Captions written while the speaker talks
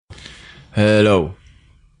Hello.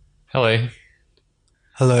 Hello.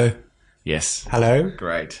 Hello. Yes. Hello.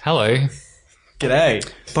 Great. Hello. G'day.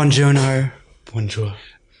 Buongiorno. Bonjour.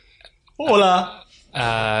 Hola.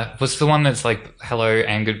 What's the one that's like hello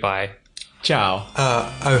and goodbye? Ciao.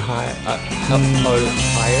 Oh, hi.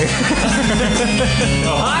 Ohio.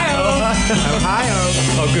 Ohio.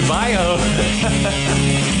 Oh, goodbye. Oh.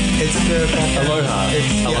 It's the... Aloha. It's,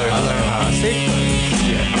 Aloha. Yeah, aloha. See?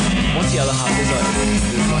 Yeah. What's the other half? There's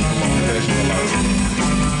like a longer version of aloha.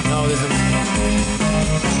 No, there's a...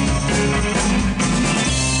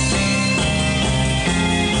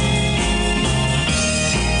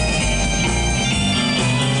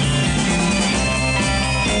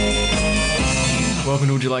 Welcome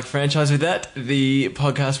to Would You Like Franchise With That, the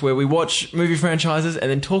podcast where we watch movie franchises and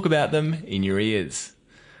then talk about them in your ears.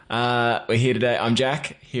 We're here today. I'm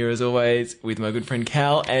Jack, here as always with my good friend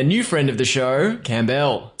Cal and new friend of the show,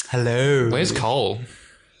 Campbell. Hello. Where's Cole?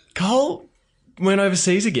 Cole went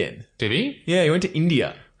overseas again. Did he? Yeah, he went to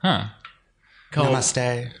India. Huh. Cole,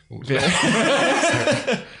 Namaste.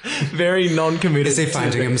 very non-committed. Is he to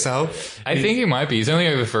finding the- himself? I think he might be. He's only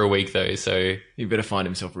over for a week though, so He better find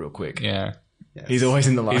himself real quick. yeah. Yes. He's always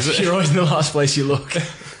in the last. You're always in the last place you look.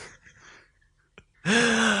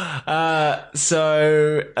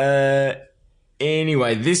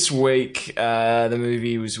 Anyway, this week the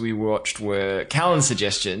movies we watched were Callan's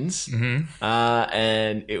suggestions,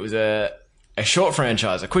 and it was a short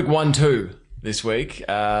franchise, a quick 1-2 this week.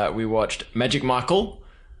 We watched Magic Michael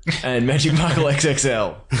and Magic Michael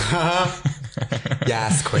XXL.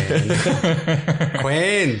 Yes, Queen.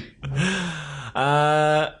 Queen.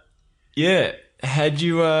 Yeah. Had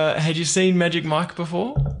you seen Magic Mike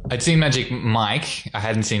before? I'd seen Magic Mike. I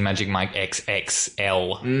hadn't seen Magic Mike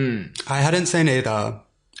XXL. I hadn't seen either,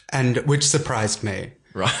 and which surprised me.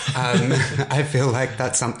 Right. I feel like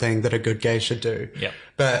that's something that a good gay should do. Yep.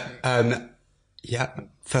 But, yeah,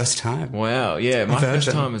 first time. Wow. Yeah, my first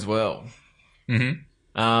Virgin. time as well.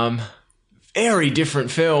 Very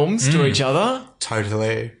different films to each other.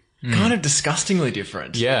 Totally. Kind of disgustingly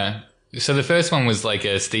different. Yeah. So the first one was like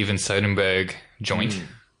a Steven Soderbergh joint,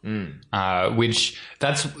 which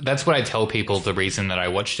that's what I tell people. The reason that I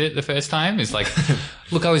watched it the first time is like,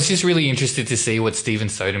 look, I was just really interested to see what Steven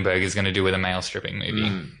Soderbergh is going to do with a male stripping movie,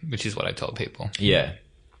 which is what I told people. Yeah.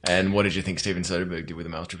 And what did you think Steven Soderbergh did with a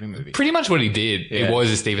male stripping movie? Pretty much what he did. Yeah. It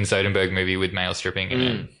was a Steven Soderbergh movie with male stripping in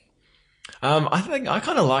it. I think I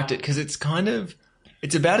kind of liked it because it's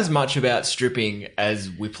about as much about stripping as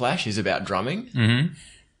Whiplash is about drumming. Mm-hmm.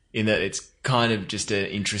 In that it's kind of just an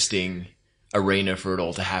interesting arena for it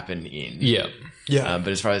all to happen in. Yeah. Yeah.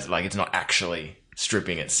 But as far as like, it's not actually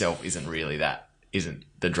stripping itself isn't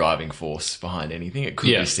the driving force behind anything. It could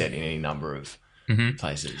be set in any number of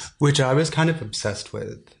places. Which I was kind of obsessed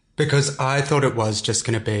with because I thought it was just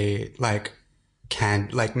going to be like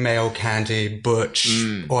male candy, butch,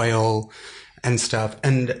 oil and stuff.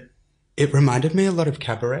 And it reminded me a lot of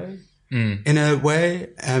Cabaret in a way,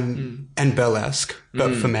 and burlesque,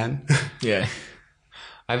 but for men. Yeah.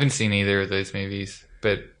 I haven't seen either of those movies,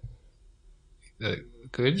 but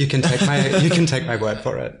good. You can take my word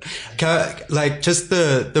for it. Like just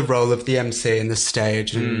the role of the MC and the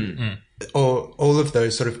stage and all of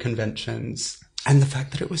those sort of conventions, and the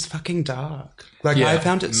fact that it was fucking dark. Like I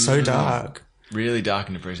found it so dark. Really dark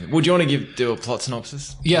and depressing. Well, do you want to do a plot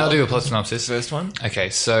synopsis? Yeah, I'll do a plot synopsis. First one? Okay,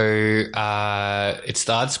 so it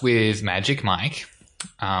starts with Magic Mike,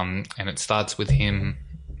 and it starts with him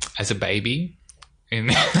as a baby.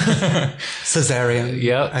 Caesarean.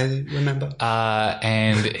 Yeah. I remember.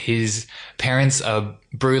 And his parents are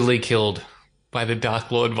brutally killed by the Dark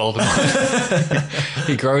Lord Voldemort.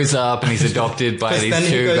 He grows up and he's adopted by these Then he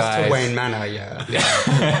two goes guys. to Wayne Manor, yeah.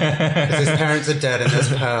 Because his parents are dead and there's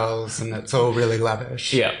pearls and it's all really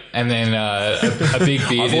lavish. Yeah, and then a big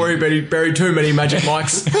bearded... I've already buried too many Magic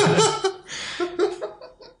Mikes.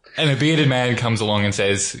 And a bearded man comes along and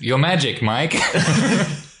says, "You're magic, Mike."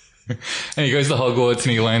 And he goes to Hogwarts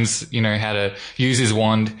and he learns, how to use his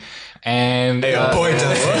wand. And Boy,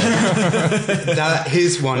 does he.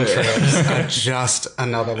 His wand tricks are just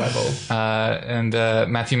another level. and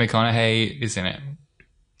Matthew McConaughey is in it.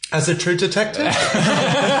 As a true detective?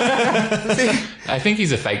 I think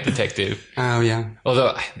he's a fake detective. Oh, yeah.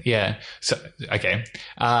 Although, yeah. So, okay.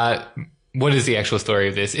 What is the actual story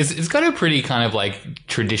of this? It's got a pretty kind of like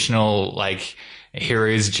traditional, like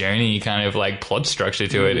hero's journey kind of like plot structure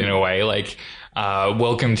to it in a way. Like,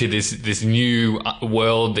 welcome to this new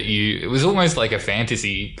world it was almost like a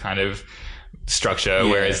fantasy kind of structure,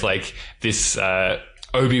 whereas like this,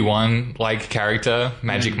 Obi-Wan like character,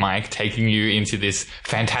 Magic Mike, taking you into this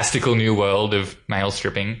fantastical new world of male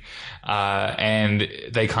stripping. and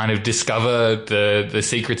they kind of discover the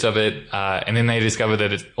secrets of it, and then they discover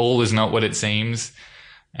that all is not what it seems.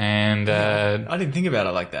 And I didn't think about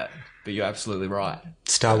it like that, but you're absolutely right.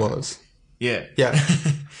 Star Wars. Yeah. Yeah.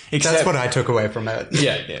 That's what I took away from it.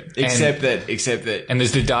 yeah. Except that, And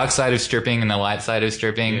there's the dark side of stripping and the light side of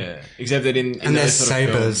stripping. yeah. Except that in And there's those sort of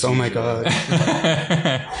sabers. films, Oh my usually-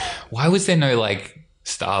 God. Why was there no like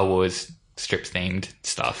Star Wars strip themed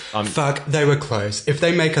stuff? Fuck, they were close. If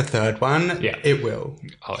they make a third one, Yeah. it will.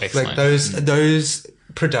 Oh, excellent. Like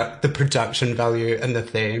the production value and the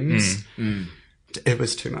themes, it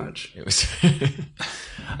was too much. It was.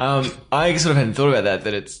 I sort of hadn't thought about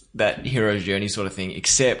that it's that hero's journey sort of thing,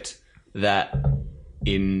 except that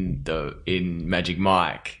in Magic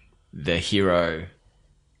Mike, the hero,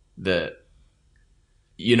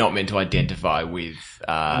 you're not meant to identify with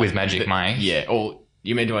Magic Mike. Yeah, or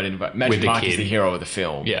you're meant to identify Magic With the Mike is kid. the hero of the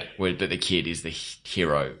film. Yeah. but the kid is the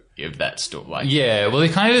hero of that story. Like, Yeah, well,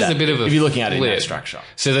 it kind of is a bit of a if you're looking at it in flip. that structure.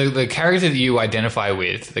 So the character that you identify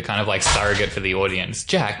with, the kind of like surrogate for the audience,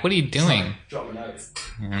 Jack, what are you doing? Drop my notes.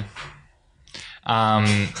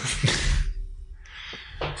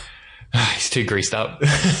 He's too greased up. We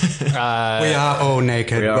are all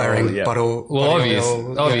naked, We are wearing all, yeah. bottle. Well, body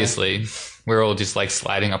oil. obviously, we're all just like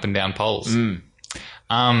sliding up and down poles.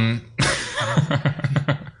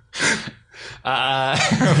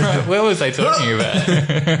 What was I talking about?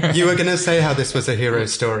 Yeah. You were going to say how this was a hero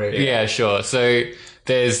story. Yeah, sure. So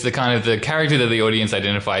there's the kind of the character that the audience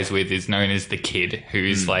identifies with is known as the kid,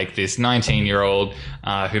 who's like this 19-year-old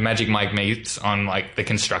who Magic Mike meets on like the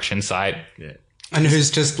construction site. Yeah. And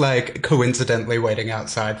who's just like coincidentally waiting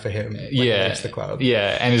outside for him when he Yeah, leaves the club.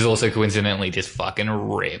 yeah, and is also coincidentally just fucking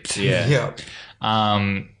ripped. Yeah.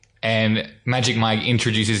 Yeah. And Magic Mike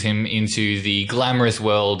introduces him into the glamorous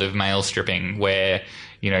world of male stripping, where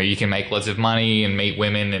you can make lots of money and meet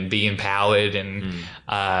women and be empowered. And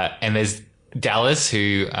there's Dallas,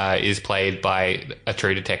 who is played by a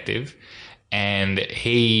true detective, and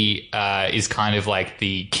he is kind of like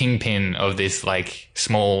the kingpin of this like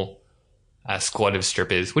small squad of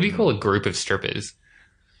strippers. What do you call a group of strippers?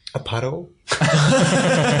 A puddle?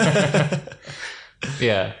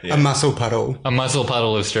 Yeah. A muscle puddle. A muscle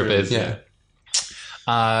puddle of strippers. Yeah.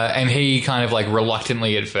 And he kind of like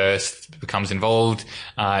reluctantly at first becomes involved,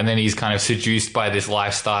 and then he's kind of seduced by this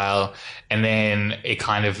lifestyle, and then it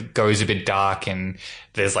kind of goes a bit dark, and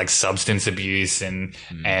there's like substance abuse and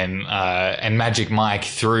Magic Mike,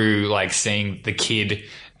 through like seeing the kid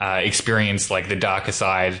experience like the darker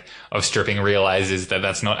side of stripping, realizes that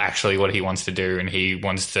that's not actually what he wants to do, and he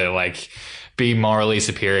wants to like be morally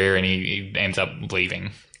superior, and he ends up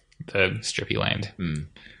leaving the strippy land.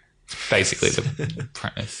 Basically the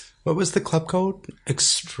premise. What was the club called?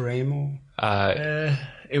 Extremo?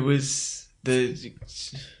 It was the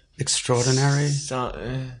Extraordinary?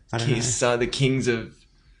 the Kings of the Kings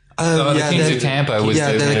of Tampa was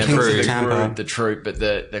yeah, the they're the Kings crew. of Tampa. the troupe, but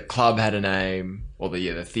the club had a name, or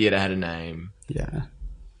the theatre had a name, Yeah.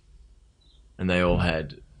 and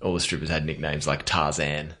all the strippers had nicknames like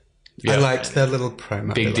Tarzan, I liked their little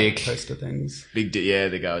promo. Big like, Dick. poster things. Big Dick. Yeah,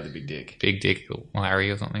 the guy with the big dick. Big Dick Larry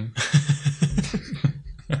or something.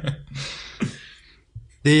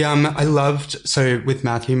 I loved, so with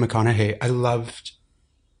Matthew McConaughey, I loved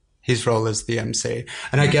his role as the MC.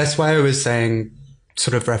 And I guess why I was saying,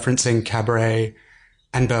 sort of referencing cabaret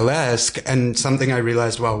and burlesque, and something I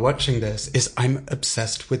realized while watching this is I'm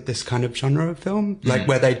obsessed with this kind of genre of film, like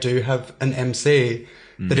where they do have an MC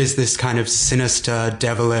that is this kind of sinister,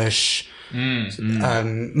 devilish,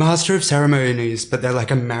 master of ceremonies, but they're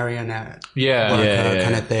like a marionette worker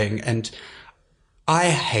kind of thing. And I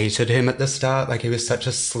hated him at the start. Like, he was such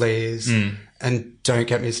a sleaze. And don't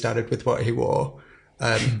get me started with what he wore.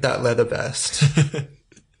 That leather vest.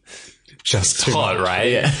 Just too Hot, much.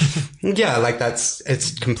 right? Yeah. Yeah, like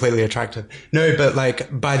it's completely attractive. No, but like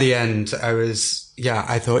by the end,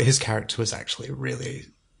 I thought his character was actually really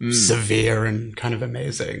severe and kind of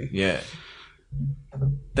amazing. Yeah.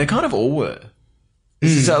 They kind of all were.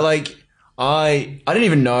 So like, I didn't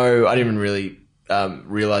even really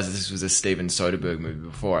realize that this was a Steven Soderbergh movie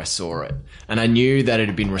before I saw it. And I knew that it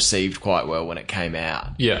had been received quite well when it came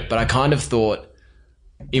out. Yeah. But I kind of thought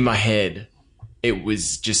in my head, it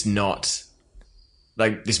was just not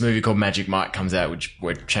like this movie called Magic Mike comes out,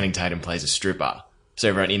 where Channing Tatum plays a stripper. So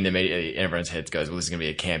everyone's heads goes, well, this is going to be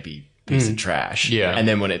a campy piece of trash. Yeah. And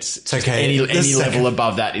then when it's okay. any The second- level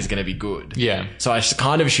above that is going to be good. Yeah. So I just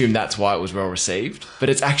kind of assumed that's why it was well received, but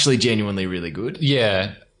it's actually genuinely really good.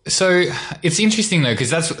 Yeah. So it's interesting though, because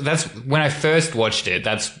that's when I first watched it.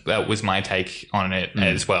 That was my take on it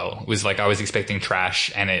as well. It was like I was expecting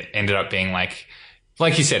trash, and it ended up being like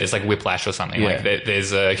like you said, it's like Whiplash or something. Like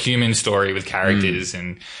there's a human story with characters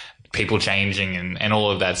and people changing and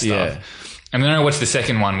all of that stuff. Yeah. And then I watched the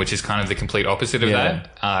second one, which is kind of the complete opposite of that.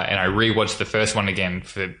 And I rewatched the first one again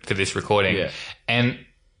for this recording. Yeah. And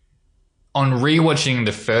on rewatching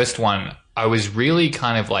the first one, I was really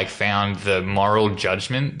kind of like found the moral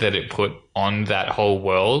judgment that it put on that whole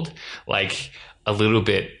world, like a little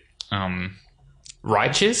bit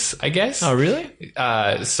righteous, I guess. Oh, really?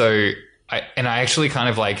 So I actually kind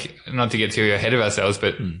of like, not to get too ahead of ourselves,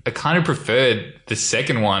 but I kind of preferred the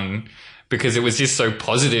second one because it was just so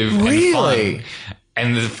positive and fun.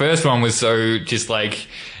 And the first one was so just like,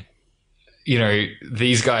 you know,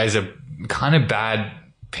 these guys are kind of bad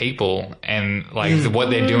people and like what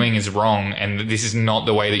they're doing is wrong and this is not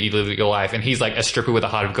the way that you live your life. And he's like a stripper with a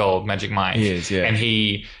heart of gold, Magic Mike. He is, yeah. And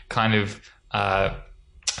he kind of,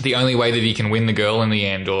 the only way that he can win the girl in the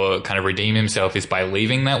end or kind of redeem himself is by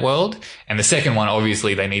leaving that world. And the second one,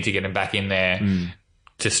 obviously they need to get him back in there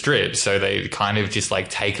to strip. So they kind of just like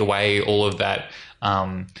take away all of that,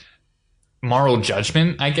 moral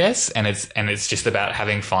judgment, I guess. And it's just about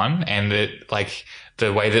having fun and that like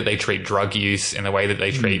the way that they treat drug use and the way that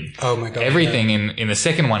they treat everything in the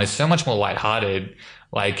second one is so much more lighthearted.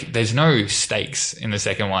 Like there's no stakes in the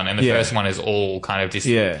second one. And the first one is all kind of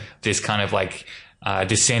this kind of like,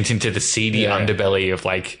 descent into the seedy underbelly of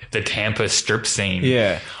like the Tampa strip scene.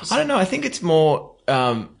 Yeah. I don't know. I think it's more,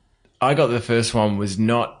 I got the first one was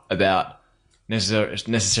not about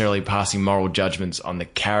necessarily passing moral judgments on the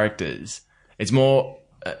characters. It's more,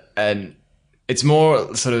 it's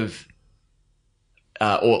more sort of,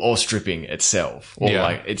 or stripping itself. Or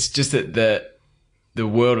like, it's just that the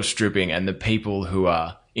world of stripping and the people who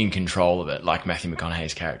are in control of it, like Matthew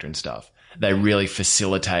McConaughey's character and stuff, they really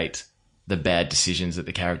facilitate the bad decisions that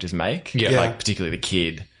the characters make. Yeah. Like particularly the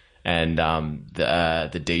kid and the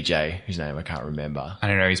DJ whose name I can't remember. I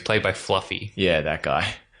don't know. He's played by Fluffy. Yeah, that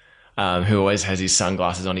guy. Who always has his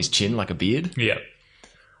sunglasses on his chin like a beard. Yeah.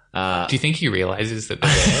 Do you think he realizes that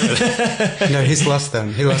they're there? No, he's lost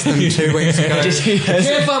them. He lost them 2 weeks ago. I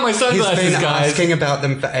can't find my sunglasses, He's been guys. asking about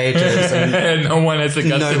them for ages. And no one has the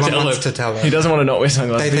guts no to one tell wants him. to tell him. He doesn't want to not wear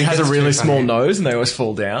sunglasses. They He think has a it's really too small funny. nose and they always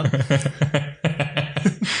fall down.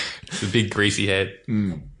 It's a big greasy head.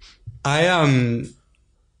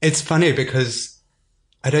 It's funny because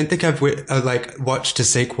I don't think I've watched a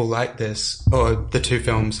sequel like this or the two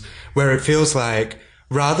films where it feels like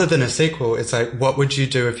rather than a sequel, it's like, what would you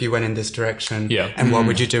do if you went in this direction? Yeah. And what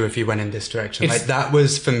would you do if you went in this direction? Like that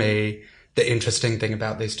was for me the interesting thing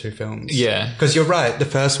about these two films. Yeah. Because you're right. The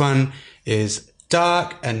first one is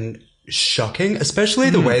dark and shocking, especially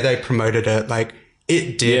the way they promoted it. Like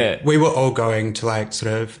it did. Yeah. We were all going to like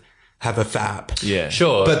sort of have a fap. Yeah.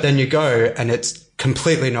 Sure. But then you go and it's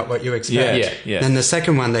completely not what you expect. Yeah. Then the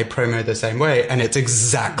second one they promo the same way and it's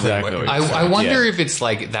exactly what you expect. I wonder if it's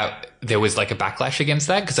like that there was like a backlash against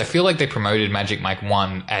that because I feel like they promoted Magic Mike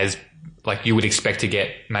 1 as like you would expect to get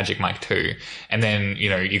Magic Mike 2. And then, you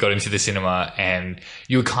know, you got into the cinema and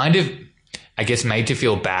you were kind of, I guess, made to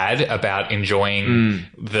feel bad about enjoying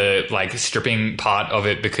the like stripping part of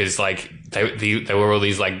it because like they were all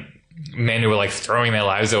these like men who were like throwing their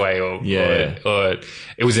lives away or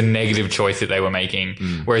it was a negative choice that they were making.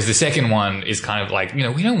 Whereas the second one is kind of like, you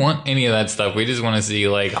know, we don't want any of that stuff. We just want to see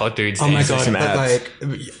like hot dudes. Oh my dancing. God. But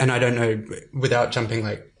like, and I don't know without jumping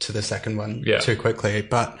like to the second one too quickly,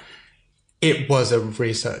 but it was a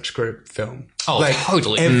research group film. Oh, like,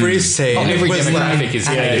 totally. Every scene. Every was demographic like, is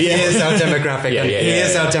here's our demographic. And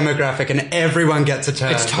here's our demographic. And everyone gets a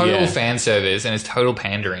turn. It's total fan service and it's total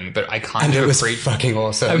pandering, but I kind and of it was fucking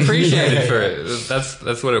awesome. I appreciate it for it.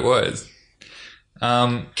 That's what it was.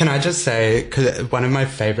 Can I just say, cause one of my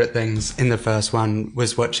favorite things in the first one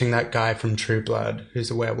was watching that guy from True Blood, who's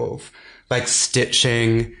a werewolf, like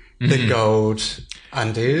stitching the gold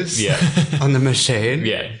undies on the machine.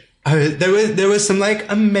 Yeah. Oh, there were some like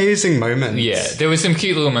amazing moments. Yeah, there were some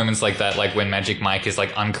cute little moments like that, like when Magic Mike is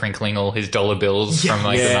like uncrinkling all his dollar bills from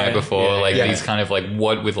like the night before. These kind of like,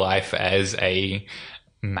 what would life as a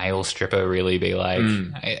male stripper really be like?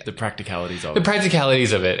 The practicalities of it. The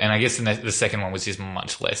practicalities of it. And I guess the second one was just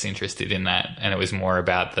much less interested in that. And it was more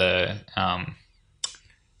about the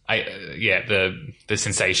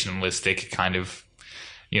sensationalistic kind of,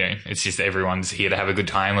 you know, it's just everyone's here to have a good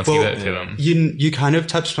time. Let's give it to them. You kind of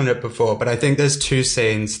touched on it before, but I think there's two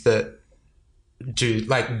scenes that do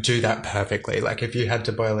that perfectly. Like if you had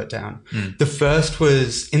to boil it down. The first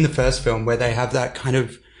was in the first film where they have that kind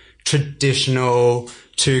of traditional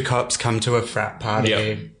two cops come to a frat party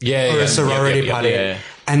or a sorority party.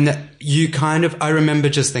 And you kind of, I remember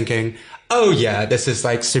just thinking, oh yeah, this is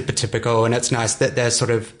like super typical, and it's nice that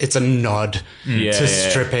it's a nod to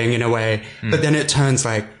stripping in a way. But then it turns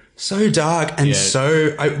like so dark and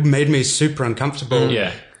it made me super uncomfortable.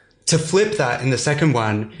 Yeah. To flip that in the second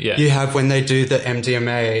one, you have when they do the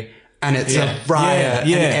MDMA and it's a riot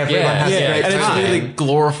and everyone has a great and time. it's really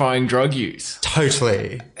glorifying drug use.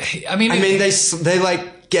 Totally. I mean, they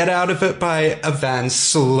like get out of it by a van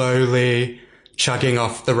slowly chugging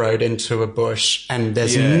off the road into a bush, and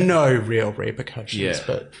there's no real repercussions.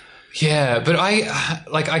 But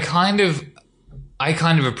I kind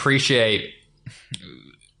of appreciate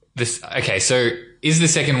this. Okay, so is the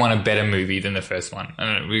second one a better movie than the first one? I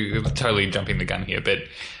don't know, we're totally jumping the gun here, but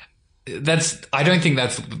I don't think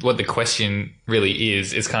that's what the question really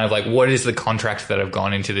is. It's kind of like, what is the contract that I've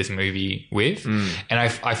gone into this movie with? And I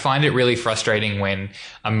find it really frustrating when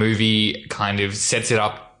a movie kind of sets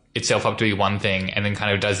itself up to be one thing and then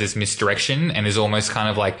kind of does this misdirection and is almost kind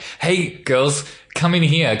of like, hey girls, come in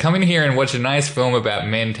here and watch a nice film about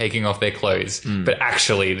men taking off their clothes. But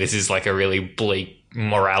actually this is like a really bleak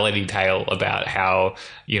morality tale about how,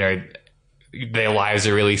 their lives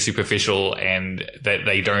are really superficial and that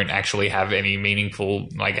they don't actually have any meaningful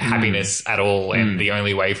like happiness at all. And the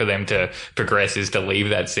only way for them to progress is to leave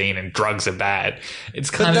that scene, and drugs are bad.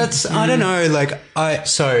 It's kind of, I don't know. Like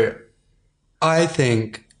I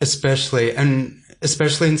think especially in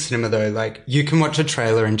cinema though, like you can watch a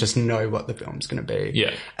trailer and just know what the film's going to be.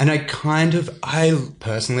 Yeah. And I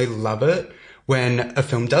personally love it when a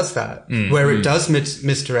film does that, where it does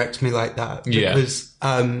misdirect me like that. Because,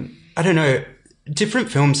 I don't know, different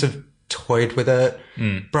films have toyed with it.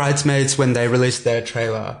 Bridesmaids, when they released their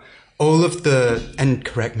trailer, and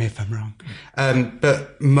correct me if I'm wrong,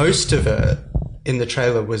 but most of it in the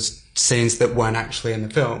trailer was scenes that weren't actually in the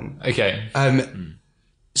film. Okay.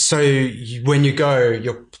 So when you go,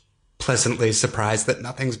 you're pleasantly surprised that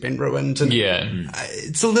nothing's been ruined. And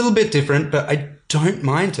it's a little bit different, but I don't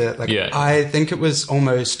mind it. Like, I think it was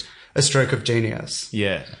almost a stroke of genius.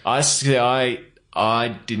 Yeah. I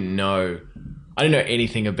didn't know. I didn't know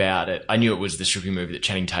anything about it. I knew it was the stripping movie that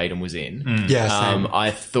Channing Tatum was in. Yeah, same.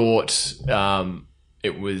 I thought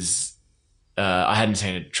it was... I hadn't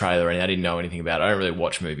seen a trailer and I didn't know anything about it. I don't really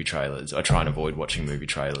watch movie trailers. I try and avoid watching movie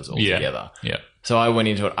trailers altogether. Yeah. So I went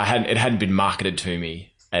into it. It hadn't been marketed to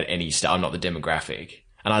me at any stage. I'm not the demographic.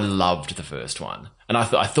 And I loved the first one. And I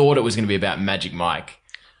thought it was going to be about Magic Mike,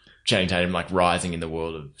 Channing Tatum, like rising in the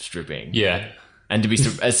world of stripping. Yeah. And to be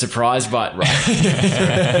as surprised by it, right?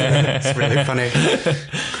 It's really funny.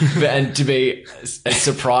 And to be as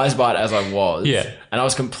surprised by it as I was. Yeah. And I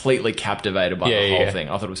was completely captivated by the whole thing.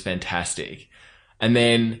 I thought it was fantastic. And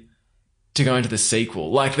then to go into the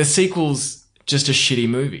sequel, like the sequel's just a shitty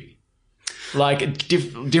movie. Like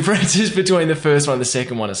differences between the first one and the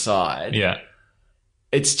second one aside. Yeah.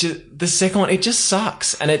 It's just the second one, it just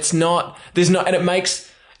sucks. And I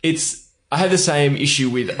had the same issue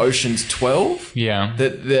with Ocean's 12. Yeah.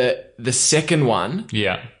 The second one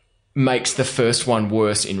makes the first one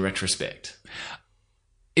worse in retrospect.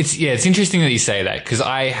 It's interesting that you say that, because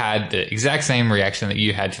I had the exact same reaction that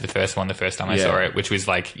you had to the first one the first time I saw it, which was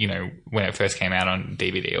like, when it first came out on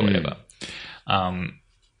DVD or whatever.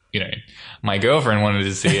 My girlfriend wanted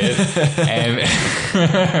to see it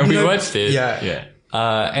and we watched it. Yeah.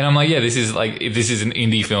 And I'm like, this is an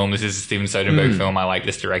indie film. This is a Steven Soderbergh film. I like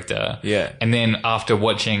this director. Yeah. And then after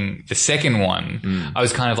watching the second one, I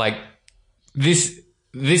was kind of like, this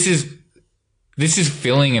is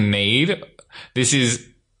filling a need. This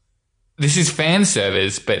is fan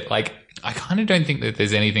service, but like, I kind of don't think that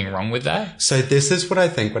there's anything wrong with that. So this is what I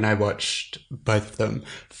think when I watched both of them.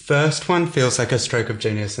 First one feels like a stroke of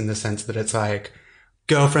genius in the sense that it's like,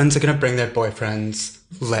 girlfriends are going to bring their boyfriends.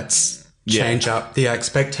 Let's change up the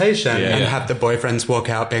expectation and have the boyfriends walk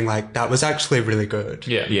out being like, that was actually really good.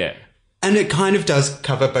 Yeah. Yeah. And it kind of does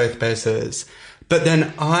cover both bases. But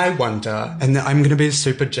then I wonder, and I'm going to be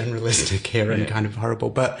super generalistic here and kind of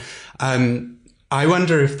horrible, but I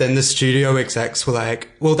wonder if then the studio execs were like,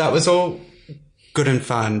 well, that was all good and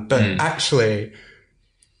fun, but actually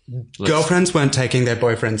girlfriends weren't taking their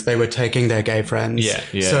boyfriends, they were taking their gay friends.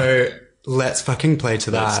 Yeah. So let's fucking play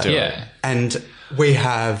to that. Let's do it. And we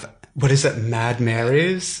have, what is it, Mad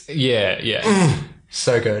Marys? Yeah.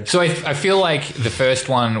 So good. So I feel like the first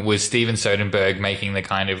one was Steven Soderbergh making the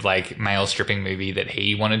kind of like male stripping movie that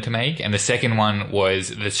he wanted to make. And the second one was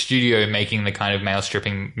the studio making the kind of male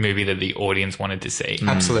stripping movie that the audience wanted to see.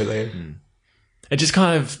 Absolutely. It just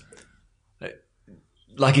kind of,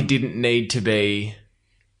 like, it didn't need to be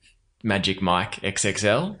Magic Mike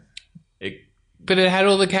XXL. But it had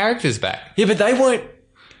all the characters back. Yeah, but they weren't...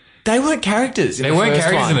 they weren't characters. They weren't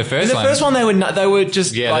characters in the first one. In the first one, they were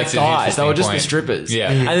just like guys. They were just the point. strippers.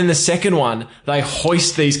 Yeah. And then the second one, they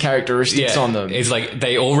hoist these characteristics on them. It's like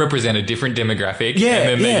they all represent a different demographic. Yeah, and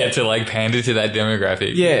then they yeah. get to like pander to that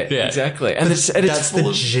demographic. Yeah, exactly. And it's That's full the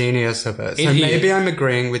of, genius of it. So It is. maybe I'm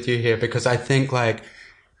agreeing with you here because I think like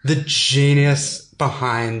the genius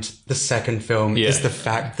behind the second film Yeah. is the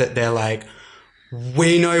fact that they're like,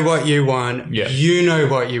 we know what you want. Yeah. You know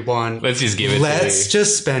what you want. Let's just give it to Let's you.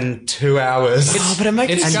 just spend 2 hours. oh, but it makes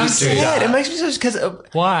me it's so just sad. that. It makes me so because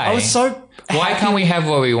Why? I was so. Why can't we have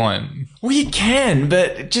what we want? Well, you can,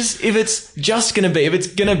 but just if it's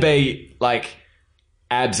gonna be like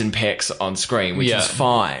abs and pecs on screen, which Yeah. is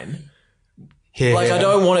fine. Here, Like, here. I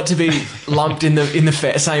don't want it to be lumped in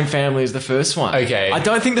the same family as the first one. Okay. I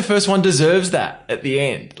don't think the first one deserves that at the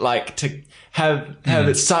end. Like, to have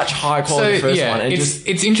it such high quality first one. And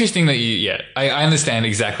it's interesting that I understand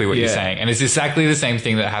exactly what you're Yeah. saying. And it's exactly the same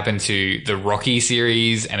thing that happened to the Rocky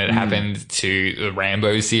series and it happened to the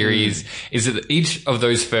Rambo series, is that each of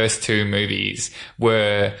those first two movies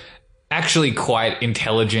were actually quite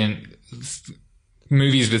intelligent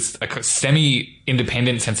movies with a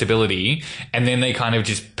semi-independent sensibility, and then they kind of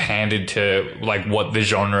just pandered to like what the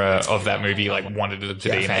genre of that movie like wanted it to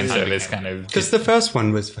be, and so this kind of Because the first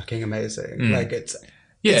one was fucking amazing. Like it's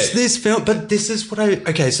Yeah. this film, but this is what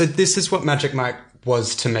so this is what Magic Mike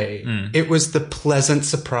was to me. It was the pleasant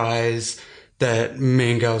surprise that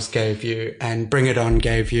Mean Girls gave you and Bring It On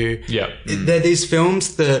gave you. Yeah. They're these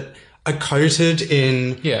films that are coated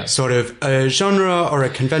in Yeah. sort of a genre or a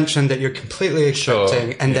convention that you're completely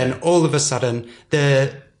expecting, and then all of a sudden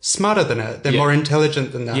they're smarter than it. They're more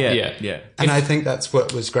intelligent than that. Yeah. And I think that's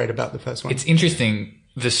what was great about the first one. It's interesting,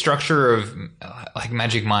 the structure of like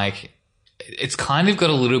Magic Mike, it's kind of got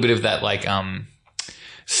a little bit of that like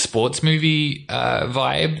sports movie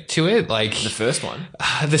vibe to it, like the first one.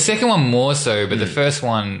 the second one more so, but the first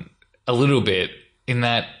one a little bit, in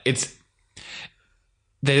that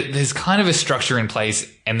there's kind of a structure in place,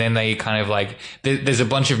 and then they kind of like there's a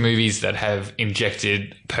bunch of movies that have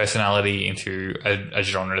injected personality into a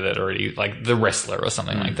genre that already, like The Wrestler or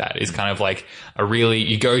something like that, is kind of like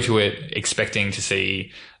you go to it expecting to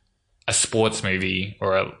see a sports movie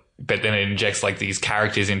but then it injects like these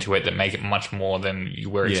characters into it that make it much more than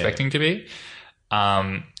you were expecting to be.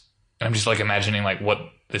 And I'm just like imagining like what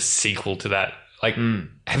the sequel to that, like,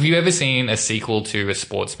 have you ever seen a sequel to a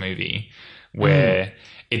sports movie where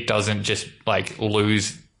it doesn't just like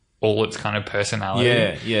lose all its kind of personality?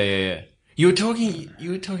 Yeah. You were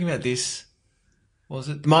talking about this. What was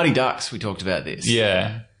it? The Mighty Ducks. We talked about this.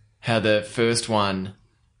 Yeah. How the first one,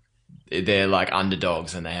 they're like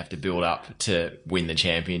underdogs and they have to build up to win the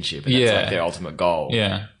championship. And that's like their ultimate goal.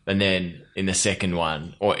 Yeah. And then in the second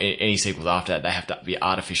one, or any sequels after that, they have to be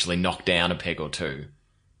artificially knocked down a peg or two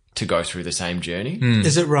to go through the same journey.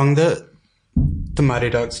 Is it wrong that the Mighty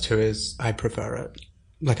Ducks 2 I prefer it?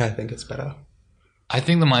 Like, I think it's better. I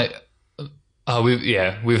think we've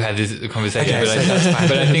had this conversation, Okay, but, so that's fine.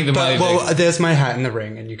 but I think the Mighty Ducks, there's my hat in the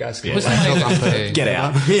ring, and you guys can What's the Mighty Ducks lump 2? it. Get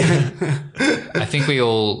out. I think we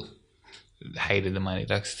all hated the Mighty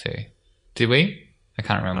Ducks 2. Did we? I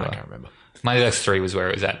can't remember. I can't remember. Mighty Ducks 3 was where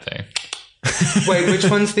it was at though. Wait, which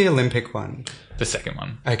one's the Olympic one? The second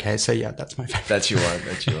one. Okay, so yeah, that's my favorite. That's your one.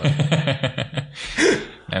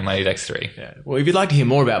 No, Mighty Ducks 3. Yeah. Well, if you'd like to hear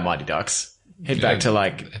more about Mighty Ducks, head back to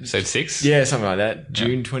like Episode 6? something like that.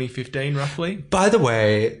 June 2015, roughly. By the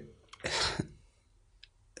way,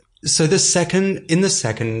 so in the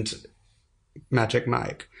second Magic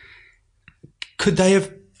Mike, could they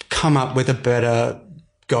have come up with a better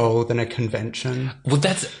goal than a convention? Well,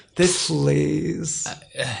 that's Please.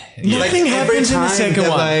 Nothing Like, every happens in the time second they're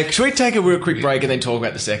one. like- Should we take a real quick break and then talk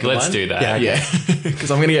about the second one? Let's do that. Yeah. Yeah.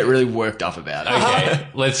 Because I'm going to get really worked up about it. Okay,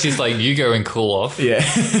 let's just like you go and cool off. Yeah.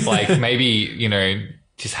 Like maybe,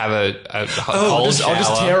 just have a cold shower. I'll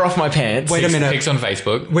just tear off my pants. Wait a minute. Pics on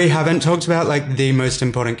Facebook. We haven't talked about like the most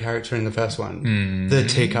important character in the first one, the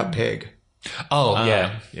teacup pig. Oh,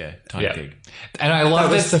 yeah. Yeah. Tiny Yeah. pig. And I That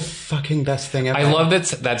love was that. the fucking best thing ever. I love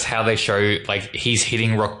that's how they show like he's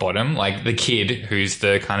hitting rock bottom. Like the kid who's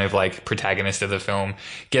the kind of like protagonist of the film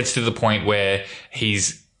gets to the point where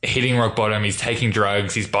he's hitting rock bottom. He's taking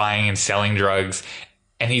drugs. He's buying and selling drugs,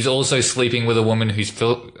 and he's also sleeping with a woman who's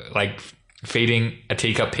feeding a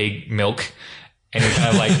teacup pig milk. And you're kind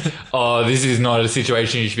of like, oh, this is not a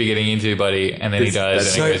situation you should be getting into, buddy. And then he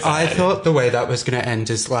does. So and it goes I bad. thought the way that was going to end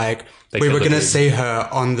is like They we kill were the going to pig. see her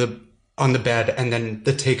on on the bed, and then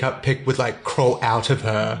the teacup pig would like crawl out of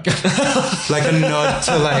her, like a nod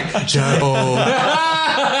to like gerbil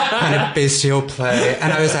kind of bestial play.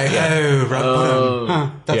 And I was like, oh, rock bottom. Huh,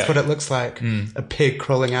 that's what it looks like. A pig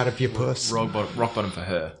crawling out of your puss. Rock bottom for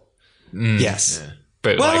her. Yes. Yeah.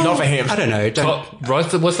 But Well, like, Not for him. I don't know.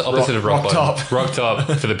 what's the opposite of rock bottom? top. Rock top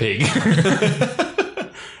for the pig.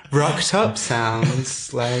 Rock top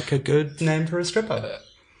sounds like a good name for a stripper.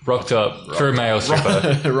 Rock top for a male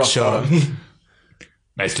stripper. Rock Sure. bottom.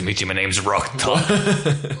 Nice to meet you. My name's Rock Top.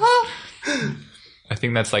 I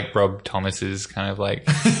think that's like Rob Thomas's kind of like.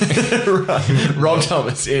 Rob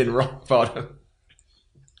Thomas in rock bottom.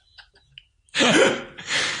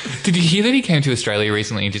 Did you hear that he came to Australia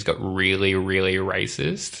recently and just got really, really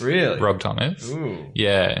racist? Really? Rob Thomas. Ooh.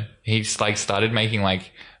 Yeah. He just like started making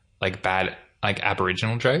like bad like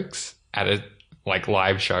Aboriginal jokes at a like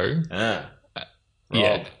live show. Ah.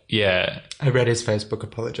 Yeah. Rob. Yeah. I read his Facebook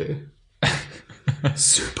apology.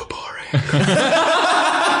 Super boring.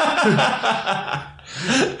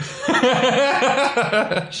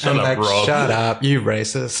 Shut up, Like, Rob. shut up, you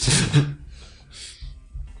racist.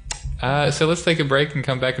 So let's take a break and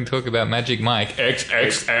come back and talk about Magic Mike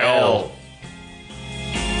XXL.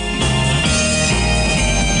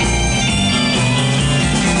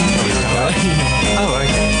 Oh,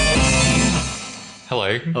 okay.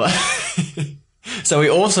 Hello. So we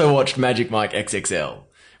also watched Magic Mike XXL,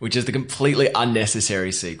 which is the completely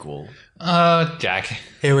unnecessary sequel. Jack.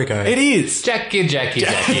 Here we go. It is. Jackie.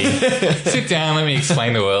 Sit down. Let me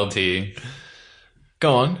explain the world to you.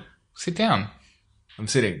 Go on. Sit down. I'm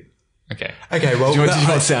sitting. Okay. Okay, well, Do you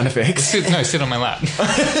want sound effects? Sit on my lap.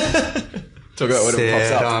 Talk about when it pops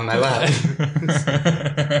sit up. on my lap.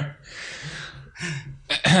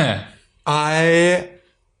 I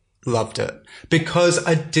loved it because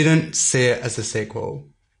I didn't see it as a sequel.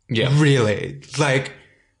 Yeah. Really. Like,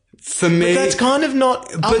 for me... That's kind of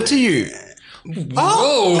not up to you.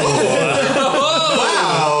 Oh!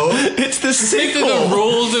 wow! It's the Stick to sequel. the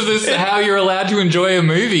rules of this, how you're allowed to enjoy a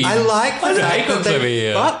movie. I like the fact Take that us over they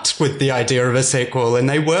here. fucked with the idea of a sequel, and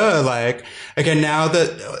they were like, okay, now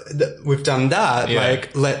that we've done that, Yeah.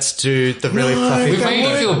 like, let's do the really fluffy We've thing. made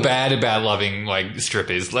you feel bad about loving, like,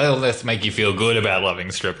 strippers. Let's make you feel good about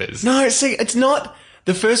loving strippers. No, see, it's not.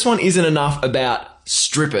 The first one isn't enough about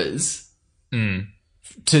strippers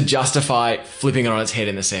to justify flipping it on its head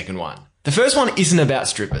in the second one. The first one isn't about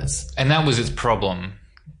strippers. And that was its problem.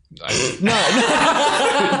 That's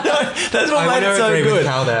what I made wanna it so agree with good.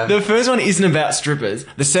 Cal there. The first one isn't about strippers.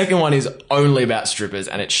 The second one is only about strippers,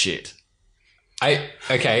 and it's shit.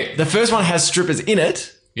 Okay. The first one has strippers in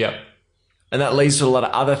it, Yep. and that leads to a lot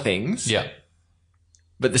of other things. Yep.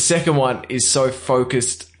 But the second one is so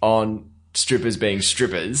focused on strippers being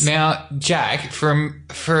strippers. Now, Jack, for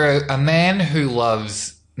a man who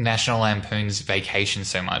loves National Lampoon's Vacation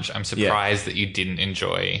so much, I'm surprised that you didn't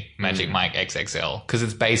enjoy Magic Mike XXL, because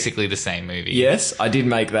it's basically the same movie. Yes, I did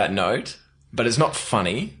make that note, but it's not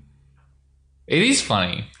funny. It is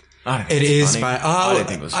funny. I don't think It it's is funny. funny. Oh, I don't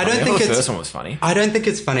think it was funny. I don't think the it's- first one was funny. I don't think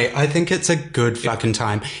it's funny. I think it's a good fucking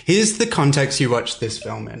time. Here's the context you watch this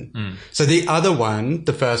film in. So the other one,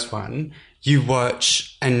 the first one, you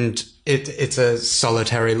watch and it's a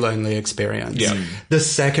solitary, lonely experience. Yeah. The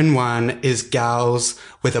second one is gals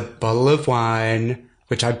with a bottle of wine,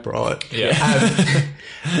 which I brought. Yeah.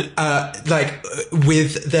 Like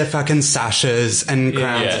with their fucking sashes and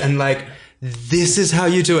crowns Yeah. and like, this is how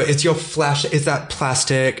you do it. It's your flash. It's that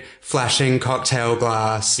plastic flashing cocktail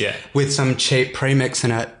glass with some cheap premix in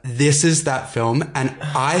it. This is that film. And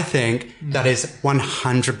I think that is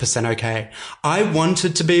 100% okay. I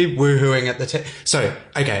wanted to be woohooing at the So,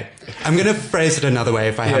 okay. I'm going to phrase it another way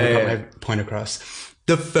if I haven't got my point across.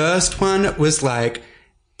 The first one was like,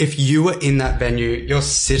 if you were in that venue, you're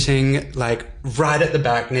sitting like right at the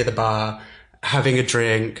back near the bar, having a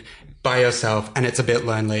drink, by yourself, and it's a bit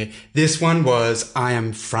lonely. This one was, I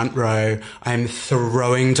am front row. I am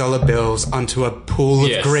throwing dollar bills onto a pool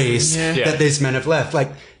of grease that these men have left. Like,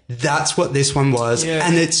 that's what this one was,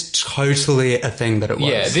 and it's totally a thing that it was.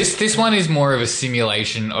 Yeah, this one is more of a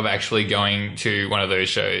simulation of actually going to one of those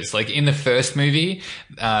shows. Like in the first movie,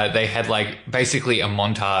 they had like basically a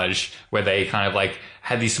montage where they kind of like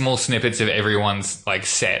had these small snippets of everyone's like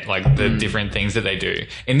set, like the different things that they do.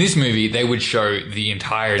 In this movie, they would show the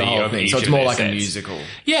entirety of each So it's of more their like a sets. musical.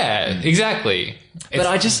 Yeah, exactly. But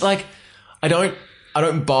I just like, I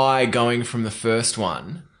don't buy going from the first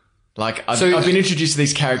one. Like, I've been introduced to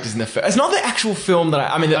these characters in the first. It's not the actual film that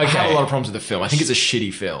I mean, I have a lot of problems with the film. I think it's a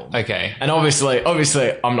shitty film. Okay. And obviously,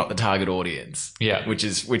 I'm not the target audience. Yeah. Which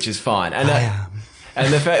is fine. And I that, am.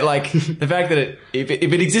 and the fact that if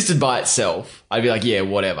it existed by itself, I'd be like, yeah,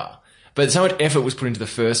 whatever. but so much effort was put into the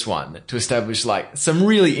first one to establish like some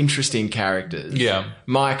really interesting characters. Yeah.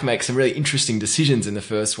 Mike makes some really interesting decisions in the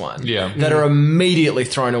first one. Yeah. That are immediately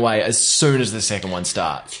thrown away as soon as the second one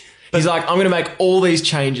starts. He's like, I'm going to make all these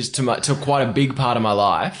changes to quite a big part of my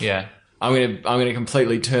life. Yeah. I'm going to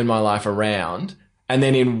completely turn my life around. And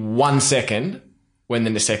then in 1 second, when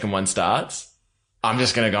then the second one starts, I'm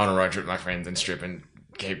just going to go on a road trip with my friends and strip and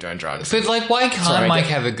keep doing drugs. But like, why can't Mike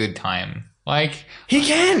have a good time? Like, he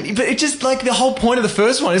can, but it's just like the whole point of the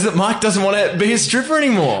first one is that Mike doesn't want to be a stripper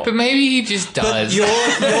anymore. but maybe he just does. You're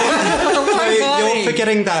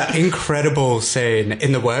forgetting that incredible scene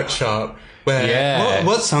in the workshop where Yeah.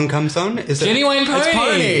 what song comes on? Is it Genuine Pony. It's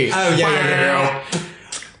Pony. Oh yeah.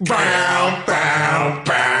 Bow, bow,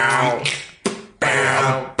 bow.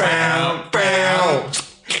 Bow, bow, bow.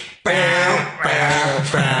 Bow, bow,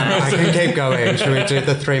 bow. I can keep going. Should we do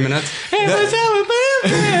the 3 minutes?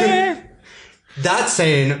 That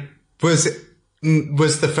scene was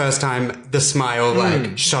the first time the smile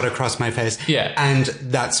like shot across my face. Yeah. And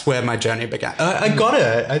that's where my journey began. I got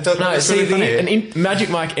it. I thought that was really funny. Magic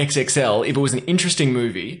Mike XXL, if it was an interesting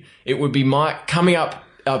movie, it would be Mike coming up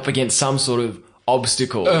against some sort of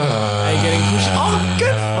obstacle and getting pushed. Oh,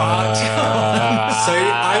 get fucked. So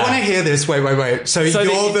I want to hear this. Wait. So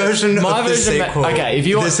your version of the sequel. Okay, if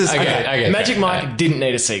you this is Magic Mike didn't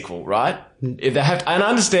need a sequel, right? If they have, and I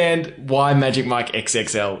understand why Magic Mike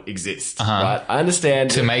XXL exists, right? I understand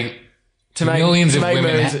to make millions of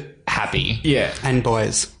women happy. Yeah, and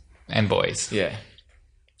boys. Yeah,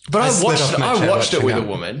 but I watched it with a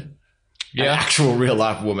woman, an actual real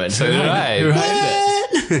life woman. So did I. Who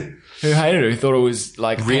hated it. Who hated it? Who thought it was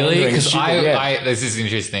like Really? Because stupid. this is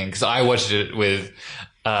interesting because I watched it with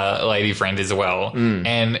a lady friend as well,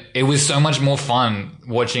 and it was so much more fun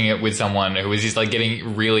watching it with someone who was just like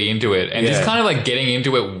getting really into it and just kind of like getting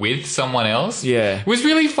into it with someone else. Yeah, it was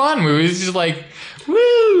really fun. It was just like,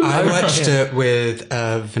 woo! I watched it with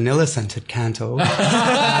a vanilla scented candle, a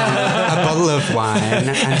bottle of wine,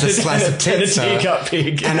 and a slice of pizza, and a teacup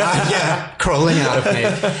pig, and crawling out of me,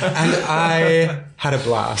 and I had a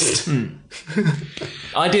blast.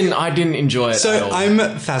 I didn't enjoy it. So at all.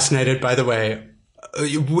 I'm fascinated, by the way,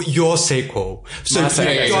 your sequel. So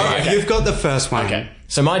Okay. you've got the first one. Okay.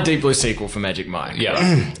 So my Deep Blue sequel for Magic Mike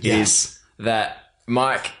is that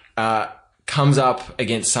Mike comes up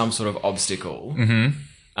against some sort of obstacle. Mm-hmm.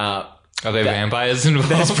 Are there vampires involved?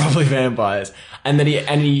 There's probably vampires. And then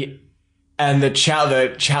the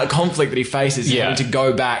conflict that he faces is having to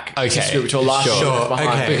go back to spiritual life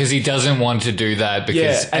behind. Because he doesn't want to do that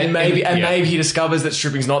because maybe he discovers that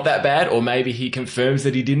stripping's not that bad, or maybe he confirms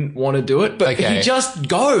that he didn't want to do it, but he just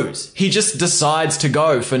goes. He just decides to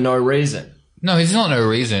go for no reason. No, it's not no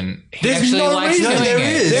reason. There's no reason. There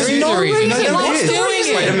is. There is no reason. No, there is.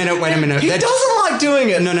 Wait a minute. He doesn't like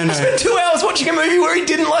doing it. No. I spent 2 hours watching a movie where he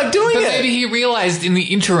didn't like doing it. But maybe he realized in the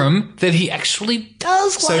interim that he actually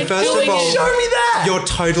does like doing it. So first of all, show me that. You're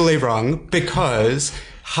totally wrong because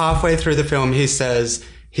halfway through the film he says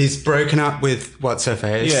he's broken up with what's her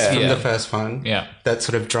face from the first one. Yeah. That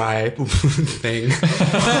sort of dry thing from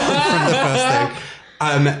the first thing.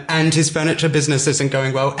 And his furniture business isn't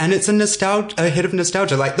going well, and it's a hit of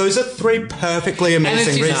nostalgia. Like, those are three perfectly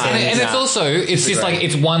amazing reasons. And it's also, it's just like,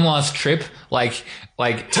 it's one last trip. It's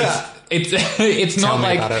not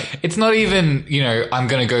like, it's not even, I'm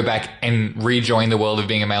going to go back and rejoin the world of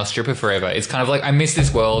being a male stripper forever. It's kind of like, I miss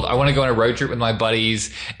this world. I want to go on a road trip with my buddies,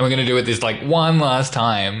 and we're going to do it this like one last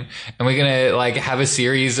time. And we're going to like have a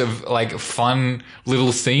series of like fun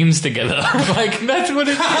little scenes together. Like, that's what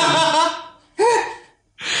it is.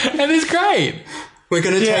 And it's great. We're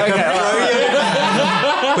going to take a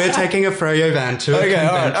froyo. We're taking a froyo van to a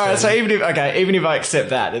convention. All right. So even if I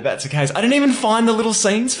accept that that's the case, I didn't even find the little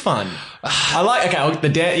scenes fun. I like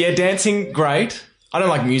dancing great. I don't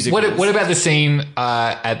like music. What about the scene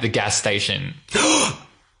at the gas station?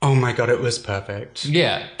 Oh my God, it was perfect.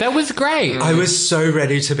 Yeah, that was great. I was so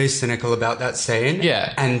ready to be cynical about that scene.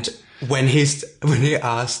 Yeah, and when he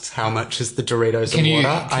asked how much is the Doritos and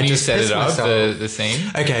water, I just set it up the scene.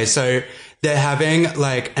 Okay, so they're having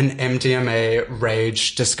like an MDMA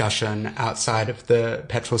rage discussion outside of the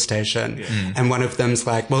petrol station, and one of them's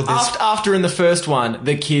like, "Well, this after in the first one,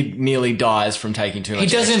 the kid nearly dies from taking too much. He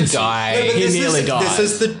doesn't ecstasy. die. No, He nearly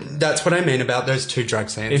dies. That's what I mean about those two drug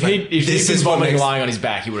scenes. If he'd been vomiting lying on his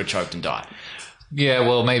back, he would have choked and died. Yeah,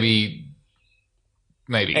 well, maybe.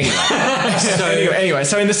 Anyway,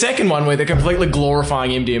 so in the second one where they're completely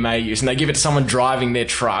glorifying MDMA use and they give it to someone driving their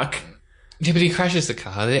truck, Yeah, but he crashes the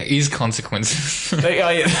car. There is consequences.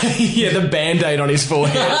 Yeah, the Band-Aid on his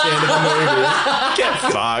forehead at the end of the movie. Get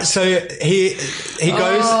fucked. So he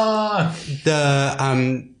goes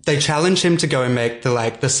they challenge him to go and make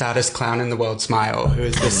the saddest clown in the world smile, who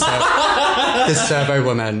is this this servo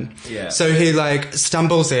woman. Yeah. So he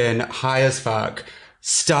stumbles in high as fuck,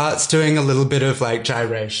 starts doing a little bit of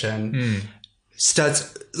gyration,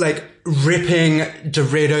 starts ripping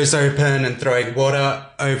Doritos open and throwing water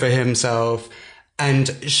over himself, and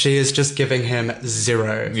she is just giving him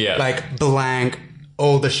zero. Yeah. Blank,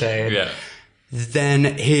 all the shade. Yeah.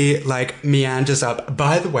 Then he meanders up.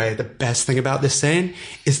 By the way, the best thing about this scene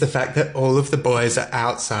is the fact that all of the boys are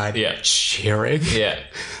outside cheering. Yeah.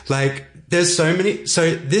 There's so many.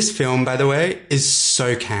 So this film, by the way, is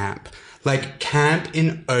so camp. Camp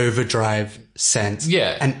in overdrive sense.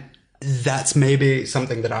 Yeah. And that's maybe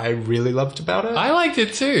something that I really loved about it. I liked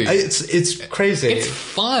it too. It's crazy. It's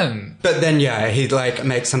fun. But then, he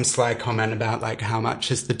makes some sly comment about how much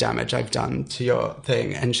is the damage I've done to your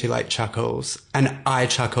thing, and she chuckles, and I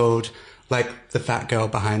chuckled the fat girl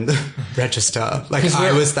behind the register.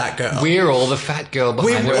 I was that girl. We're all the fat girl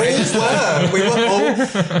behind the register. We were all.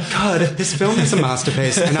 God, this film is a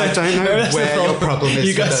masterpiece, and I don't know where your problem is.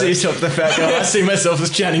 You guys see yourself the fat girl. I see myself as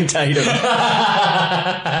Channing Tatum.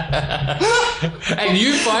 And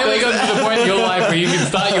you finally got to the point in your life where you can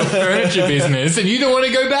start your furniture business, and you don't want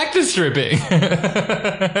to go back to stripping.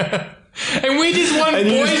 And we just want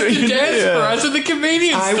boys to dance for us at the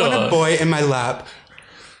convenience store. I want a boy in my lap.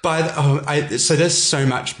 So there's so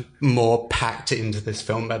much more packed into this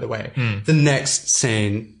film, by the way. The next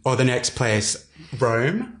scene, or the next place,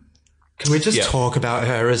 Rome. Can we just talk about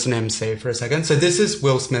her as an MC for a second? So this is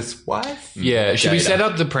Will Smith's wife? Yeah. Should we set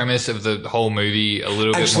up the premise of the whole movie a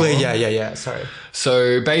little bit more? Actually, yeah. Sorry.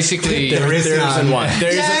 So basically... There isn't one.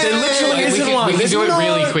 There literally isn't one. We can do it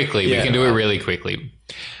really quickly. We can do it really quickly.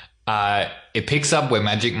 It picks up where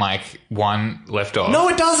Magic Mike 1 left off. No,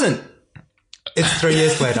 it doesn't. It's 3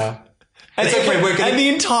 years later. It's okay. And the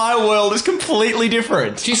entire world is completely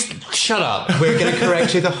different. Just shut up. We're going to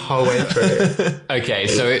correct you the whole way through. Okay,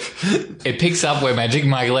 so it picks up where Magic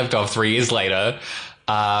Mike left off 3 years later.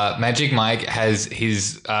 Magic Mike has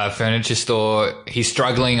his furniture store. He's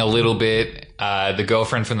struggling a little bit. The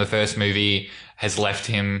girlfriend from the first movie has left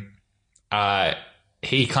him.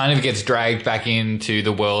 He kind of gets dragged back into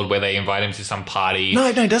the world where they invite him to some party. No,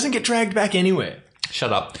 he doesn't get dragged back anywhere.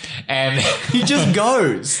 Shut up. And he just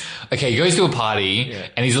goes. Okay, he goes to a party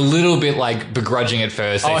and he's a little bit begrudging at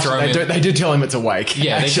first. They do tell him it's a wake.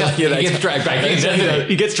 Yeah, he gets dragged back in, doesn't he?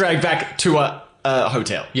 He gets dragged back to a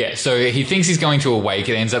hotel. Yeah, so he thinks he's going to a wake.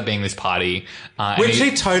 It ends up being this party. Which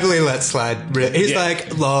he totally lets slide. He's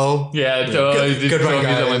like, lol. Yeah, good one,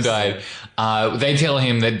 guys. Died. They tell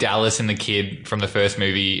him that Dallas and the kid from the first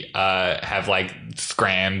movie have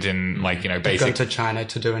scrammed and basically gone to China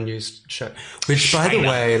to do a news show. Which, by the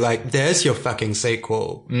way, there's your fucking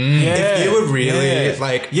sequel. If you were really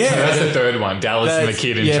that's the third one, Dallas and the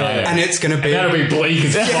kid in China, and it's gonna be that'll be bleak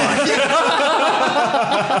as fuck.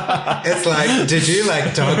 It's did you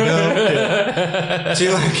Dogville? Do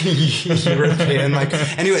you European?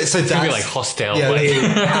 Anyway, so that's gonna be Hostel.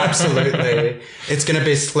 Absolutely. It's gonna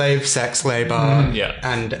be slave sex labor.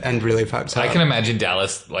 And really fucked up. I can imagine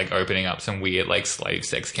Dallas opening up some weird slave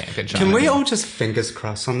sex camp in China. Can we all just fingers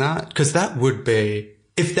crossed on that? Because that would be,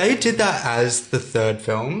 if they did that as the third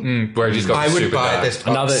film, where it just got I would super buy dark. this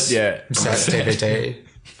Another set DVD.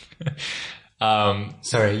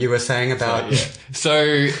 Sorry, you were saying about... So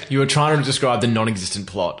you were trying to describe the non-existent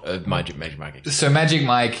plot of Magic Mike. So Magic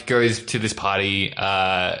Mike goes to this party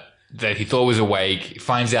that he thought was awake,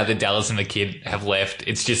 finds out that Dallas and the kid have left.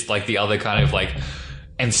 It's just the other kind of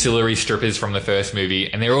ancillary strippers from the first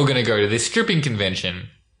movie, and they're all going to go to this stripping convention.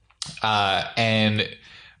 And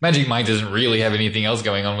Magic Mike doesn't really have anything else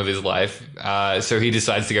going on with his life, so he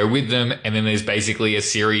decides to go with them, and then there's basically a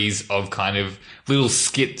series of kind of little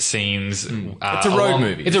skit scenes. It's a road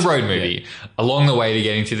movie. It's a road movie along the way to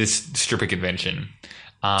getting to this stripper convention.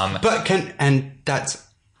 And that's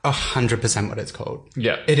 100% what it's called.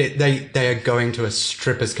 Yeah. They are going to a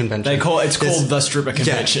strippers convention. It's called the stripper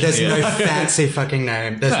convention. There's no fancy fucking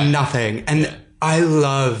name. There's nothing. And I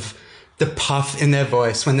love the puff in their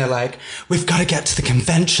voice when they're like, we've got to get to the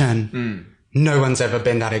convention. No one's ever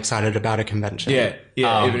been that excited about a convention. Yeah,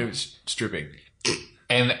 even if it's stripping.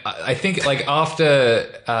 And I think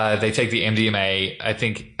after they take the MDMA, I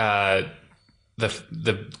think the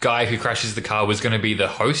guy who crashes the car was going to be the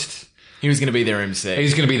host. He was going to be their MC.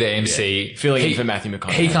 He's going to be their MC. Filling in for Matthew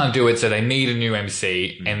McConaughey. He can't do it, so they need a new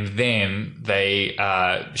MC. And then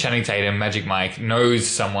Channing Tatum, Magic Mike, knows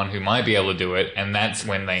someone who might be able to do it. And that's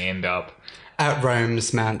when they end up at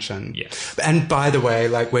Rome's mansion. Yes. And by the way,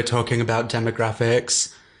 like we're talking about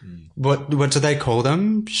demographics. What do they call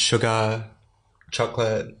them? Sugar,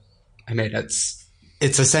 chocolate. I mean, it's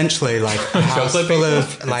essentially like a house full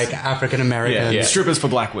of like African Americans. Yeah. Strippers for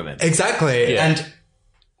black women. Exactly. Yeah.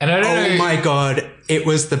 And I don't know. oh my God, it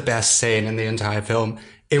was the best scene in the entire film.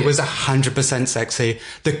 It was 100% sexy.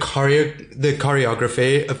 The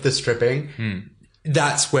choreography of the stripping,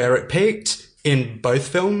 that's where it peaked in both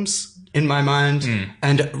films, in my mind.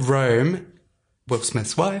 And Rome, Will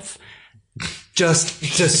Smith's wife, just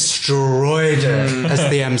destroyed it as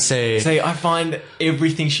the MC. See, I find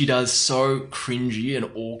everything she does so cringy and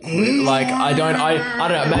awkward. Like, I don't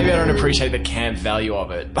know, maybe I don't appreciate the camp value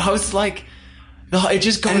of it. But I was like, it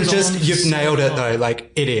just goes And just, on. you've nailed it though,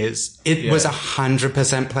 like, it is. It was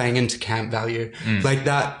 100% playing into camp value. Like,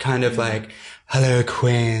 that kind of like, hello,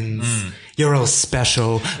 queens. You're all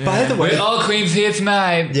special. By the way... We're all queens here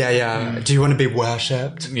tonight. Yeah. Do you want to be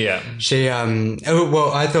worshipped? Yeah. She,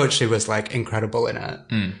 I thought she was, like, incredible in it.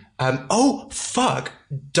 Oh, fuck.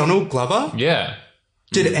 Donald Glover? Yeah.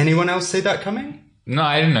 Did anyone else see that coming? No,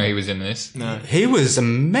 I didn't know he was in this. No. He was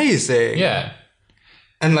amazing. Yeah.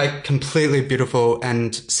 And, like, completely beautiful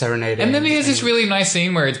and serenading. And then he has this really nice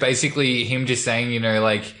scene where it's basically him just saying, you know,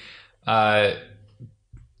 like,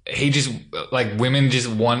 he just, like, women just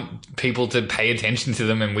want people to pay attention to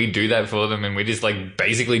them and we do that for them and we're just, like,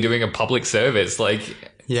 basically doing a public service. Like,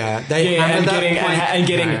 Yeah, they hammered that point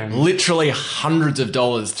getting home. literally hundreds of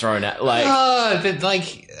dollars thrown at, like... but,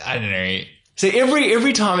 like, I don't know. See,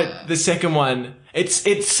 every time the second one, it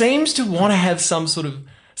seems to want to have some sort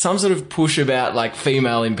of push about like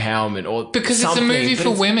female empowerment or Because something, it's a movie but for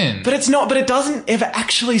it's- women. But it's not. But it doesn't ever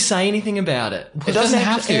actually say anything about it. It doesn't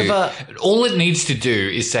have to. ever. All it needs to do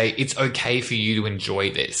is say it's okay for you to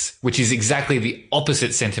enjoy this, which is exactly the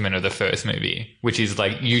opposite sentiment of the first movie, which is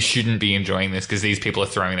like you shouldn't be enjoying this because these people are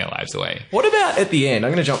throwing their lives away. What about at the end?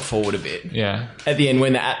 I'm going to jump forward a bit. Yeah. At the end,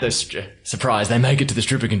 when they're at the surprise, they make it to the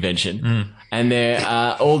stripper convention, and they're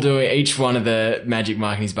all doing. Each one of the Magic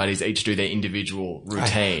Mike and his buddies each do their individual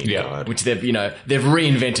routine. Yeah. Which they've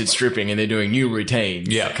reinvented stripping and they're doing new routines.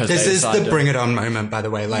 Yeah. because This is the bring it on moment, by the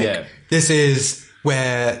way. Like, Yeah. this is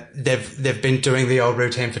where they've been doing the old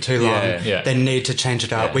routine for too long. Yeah. They need to change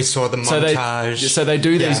it up. We saw the montage. So they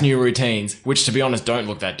do these Yeah. new routines, which to be honest don't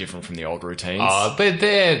look that different from the old routines. But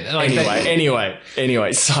they're like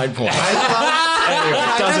Anyway, side point. Anyway,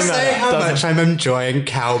 Can I doesn't just say matter. how Doesn't- much I'm enjoying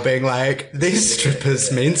Cal being like, these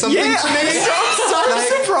strippers mean something Yeah, to me? I'm so Like,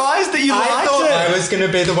 surprised that you I liked thought it. I was going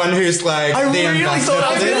to be the one who's like I the really ambassador thought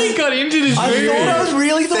I for this. really got into this movie. I So was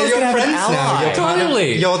going to you're have an friends now. ally. You're part of-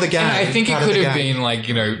 Totally. You're the gang. And I think it part of could the have gang. been like,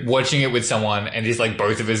 you know, watching it with someone and just like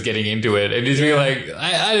both of us getting into it and just be like,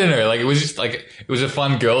 I don't know, like it was just like, it was a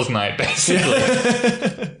fun girls' night basically.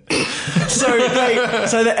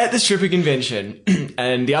 So they're at the stripper convention,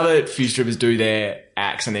 and the other few strippers do their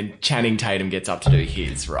acts, and then Channing Tatum gets up to do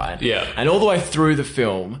his, right? Yeah. And all the way through the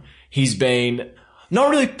film, he's been not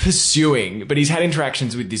really pursuing, but he's had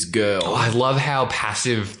interactions with this girl. I love how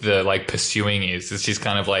passive the like pursuing is. It's just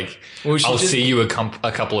kind of like, Well, she I'll just- see you a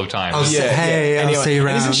couple of times. I'll see- Hey, I'll see you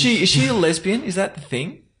and isn't around. is she a lesbian? Is that the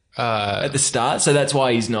thing? At the start? So that's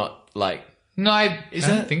why he's not like... No, I Is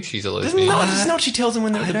don't that- think she's a Isn't lesbian. not she tells him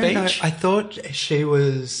when they're I at the don't know. beach? I thought she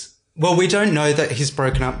was... Well, we don't know that he's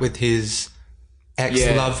broken up with his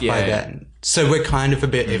ex-love by yeah. then. So we're kind of a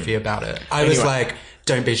bit iffy about it. I was Anyway. like,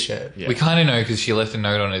 don't be shit. We kind of know because she left a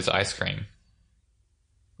note on his ice cream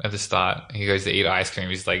at the start. He goes to eat ice cream.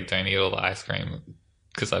 He's like, don't eat all the ice cream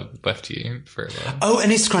because I've left you forever. Oh,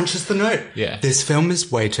 and he scrunches the note. Yeah. This film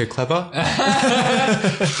is way too clever.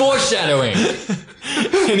 Foreshadowing.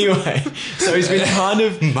 Anyway, so he's been kind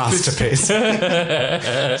of... Masterpiece.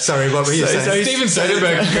 Sorry, what were you saying? Steven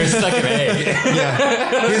Soderbergh goes stuck an egg.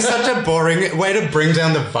 Yeah. He's such a boring way to bring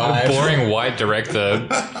down the vibe. Boring white director.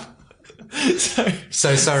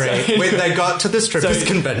 So sorry. They got to the strippers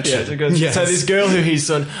convention. Yes. So this girl who he's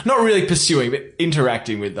sort of not really pursuing, but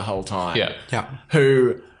interacting with the whole time. Yeah. Yeah.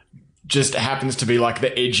 Who just happens to be like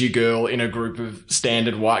the edgy girl in a group of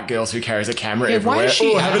standard white girls who carries a camera Yeah, everywhere. why is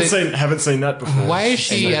she Oh, at haven't seen that before. Why is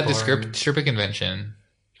she so at the boring. stripper convention?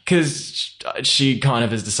 Because she kind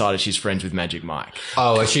of has decided she's friends with Magic Mike.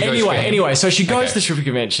 Oh, she goes Anyway, so she goes Okay. to the stripper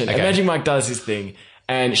convention, and Okay. Magic Mike does his thing,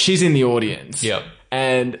 and she's in the audience. Yep.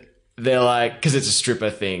 And they're like, because it's a stripper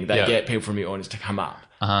thing, they Yep. get people from the audience to come up.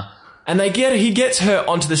 Uh-huh. And he gets her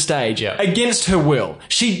onto the stage against her will.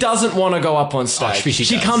 She doesn't want to go up on stage.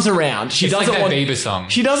 She comes around. She doesn't like want that Bieber song.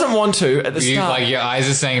 She doesn't want to at the start. Like your eyes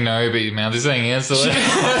are saying no, but your mouth is saying yes.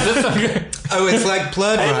 Oh, it's like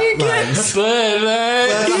blurred lines. Blurred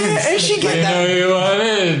lines. Yeah, and she gets know you want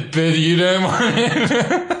it, but you don't want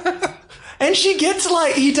it. And she gets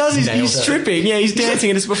like he's stripping. Yeah, he's dancing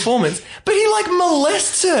in his performance, but he like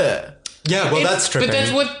molests her. Yeah, well, that's stripping. But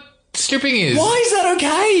that's what stripping is. Why is that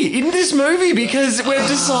okay in this movie? Because we've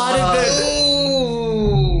decided that.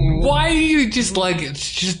 Why do you just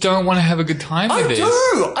don't want to have a good time with this?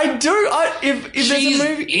 I do. If She's there's a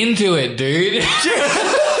movie into it, dude.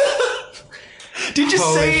 Did you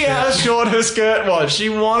see how short her skirt was? She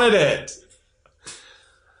wanted it.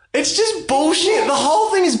 It's just bullshit. The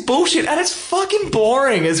whole thing is bullshit, and it's fucking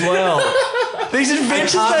boring as well. These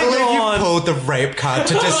adventures they go on. You pulled the rape card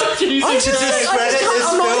to just I'm not going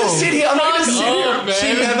to sit here. I'm not going to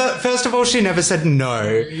sit here. First of all, she never said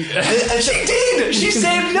no. She did. She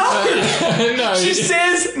said no. No. She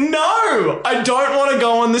says no. I don't want to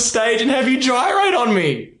go on the stage and have you gyrate on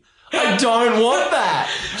me. I don't want that.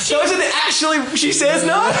 So is it actually? She says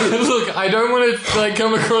no. Look, I don't want to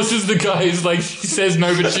come across as the guy who's she says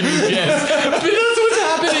no, but she means yes. But that's what's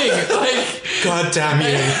happening. God damn you!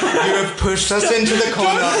 You have pushed us into the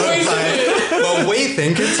corner. Well, we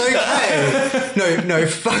think it's okay. No,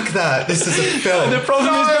 fuck that. This is a film. The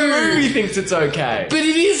problem is the movie thinks it's okay. But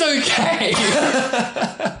it is okay.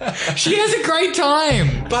 She has a great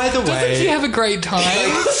time. By the way, doesn't she have a great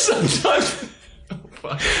time? Sometimes.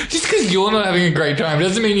 Just because you're not having a great time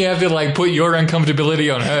doesn't mean you have to put your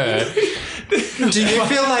uncomfortability on her. Do you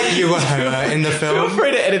feel like you were her in the film? Feel free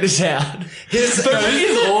to edit this out. This is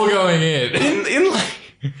all going in. In the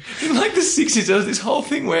 60s, there was this whole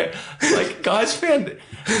thing where guys found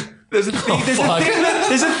there's a thing.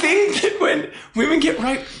 There's a thing that when women get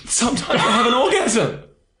raped, sometimes they have an orgasm.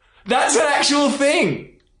 That's an actual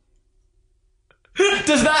thing.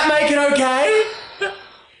 Does that make it okay,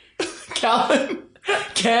 Calvin?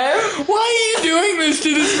 Cam? Why are you doing this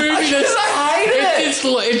to this movie? Because I hate it.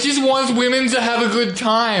 It just wants women to have a good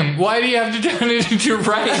time. Why do you have to turn it into rape?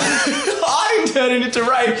 I didn't turn it into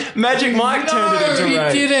rape. Magic Mike turned it into rape.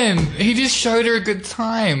 No, he didn't. He just showed her a good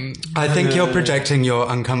time. I think you're projecting your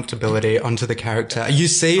uncomfortability onto the character. You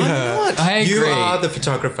see her. I'm not. I agree. You are the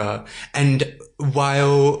photographer. And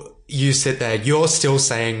while you sit there, you're still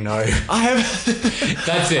saying no. I have.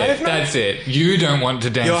 That's it. You don't want to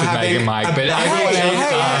dance with Magic Mike, but everyone else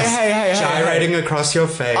does. Gyrating across your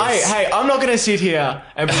face. Hey, I'm not going to sit here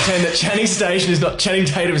and pretend that Channing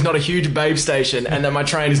Tatum is not a huge babe station and that my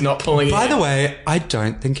train is not pulling in. By the way, I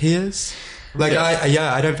don't think he is.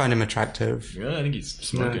 I don't find him attractive. Yeah, I think he's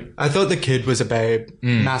smoking. No. I thought the kid was a babe.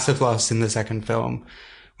 Massive loss in the second film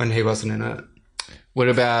when he wasn't in it. What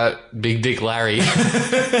about Big Dick Larry?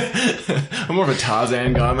 I'm more of a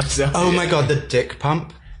Tarzan guy myself. Oh my god, the dick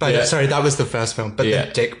pump. But sorry, that was the first film. But the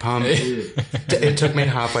dick pump, it took me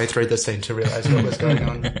halfway through the scene to realise what was going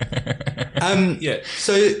on.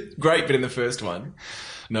 So great bit in the first one.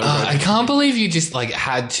 No, I can't believe you just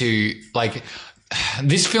had to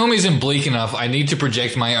this film isn't bleak enough. I need to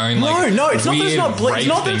project my own No, it's not that it's not bleak. It's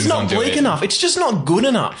not that it's not bleak enough. It's just not good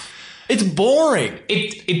enough. It's boring.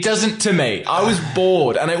 It doesn't to me. I was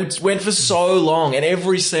bored, and it went for so long, and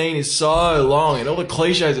every scene is so long, and all the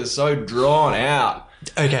cliches are so drawn out.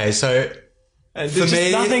 Okay, so for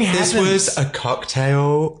me, this was a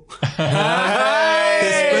cocktail.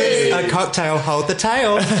 This was a cocktail. Hold the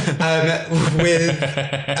tail with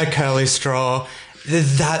a curly straw.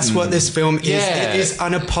 That's what this film is. Yeah. It is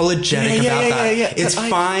unapologetic about that. Yeah. It's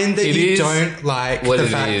fine that you don't like the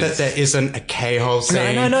fact that there isn't a K-hole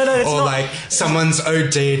scene. No, it's or not. someone's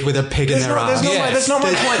OD'd with a pig in their ass. That's not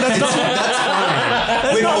my point. That's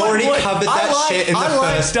fine. We've already covered that shit in the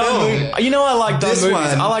first film. You know I like dumb movies.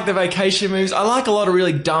 I like the vacation movies. I like a lot of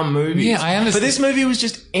really dumb movies. Yeah, I understand. But this movie was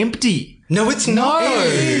just empty. No, it's not.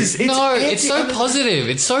 It is. It's so positive.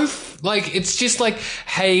 It's so it's just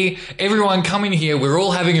hey, everyone come in here. We're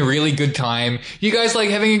all having a really good time. You guys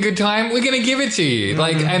having a good time? We're going to give it to you.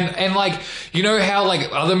 And you know how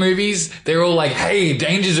other movies, they're all hey,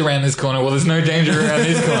 danger's around this corner. Well, there's no danger around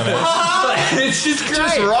this corner. It's just great.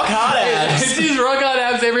 Just rock hard abs. It's just rock hard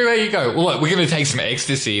abs everywhere you go. Well, look, we're going to take some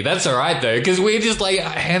ecstasy. That's all right though, because we're just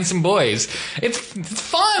handsome boys. It's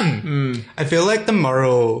fun. I feel like the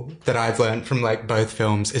moral that I've learned from both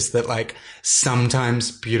films is that sometimes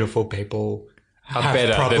beautiful people are have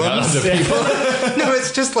better problems. than other people. No,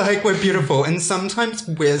 it's just we're beautiful, and sometimes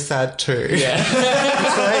we're sad too. Yeah.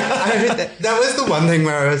 That was the one thing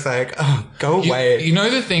where I was oh, go away. You know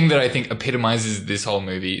the thing that I think epitomizes this whole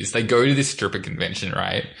movie is they go to this stripper convention,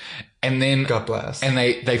 right? And then God bless. And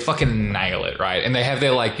they fucking nail it, right? And they have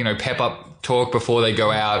their like, pep up talk before they go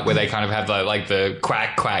out where they kind of have the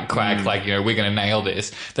quack, quack, quack, like, we're going to nail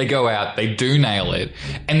this. They go out, they do nail it.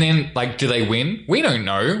 And then, like, do they win? We don't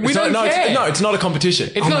know. We don't care. No, it's not a competition.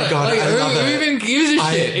 It's not, my God, I love who it. even gives a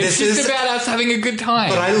shit? It's just about us having a good time.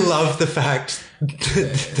 But I love the fact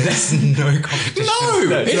there's no competition.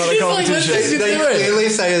 No, it's not a just like, let's competition. just They do it. clearly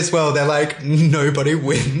say as well, they're like, nobody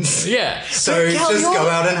wins. Yeah. So Cal, just you're- go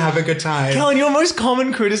out and have a good time. Kellen, your most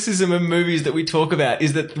common criticism of movies that we talk about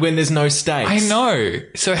is that when there's no stakes. I know.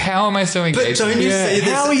 So how am I so But engaged? don't you Yeah, see this?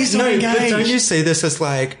 how are you so But engaged? don't you see this as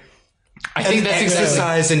like I think an that's exactly.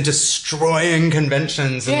 exercise in destroying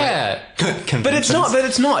conventions? And Yeah. conventions. But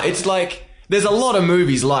it's not. It's like, there's a lot of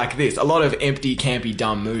movies like this. A lot of empty, campy,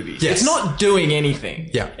 dumb movies. Yes. It's not doing anything.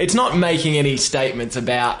 Yeah. It's not making any statements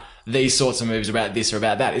about these sorts of movies, about this or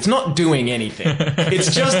about that. It's not doing anything.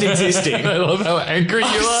 It's just existing. I love how angry you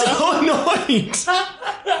are. So annoyed.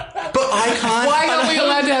 But I can't. Why aren't we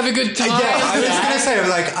allowed to have a good time? Yeah, I was going to say,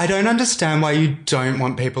 like, I don't understand why you don't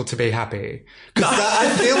want people to be happy. Because I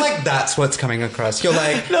feel like that's what's coming across. You're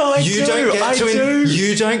like, No, I you do. don't get I to do.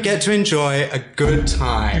 you don't get to enjoy a good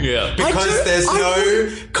time. Yeah. Because there's I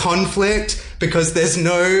no conflict. Because there's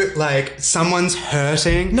no, like, someone's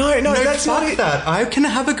hurting. No, that's fuck not it. that. I can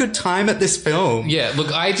have a good time at this film. Yeah,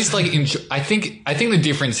 look, I just like enjoy. I think the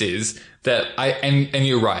difference is that and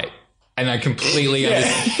you're right, and I completely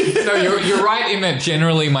understand. No, you're right in that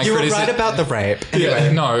generally my You were criticism. right about the rape. Anyway.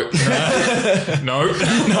 Yeah, no.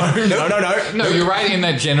 No. You're right in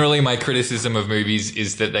that generally my criticism of movies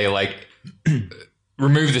is that they like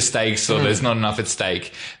remove the stakes or there's not enough at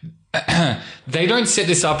stake. They don't set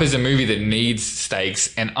this up as a movie that needs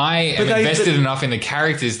stakes, and I am invested enough in the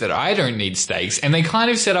characters that I don't need stakes, and they kind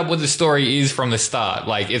of set up what the story is from the start.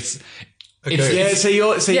 Like it's Okay. Yeah, it's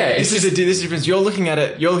this is the difference. You're looking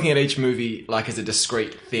at each movie like as a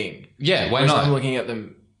discrete thing. yeah, why Whereas not? I'm looking at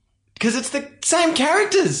them because it's the same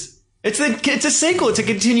characters. It's a sequel. It's a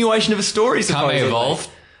continuation of a story. Can't Supposedly. they evolve?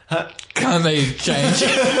 Can't they change?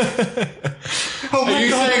 Oh my Are you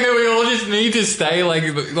God. saying that we all just need to stay like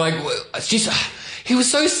it's just he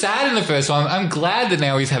was so sad in the first one. I'm glad that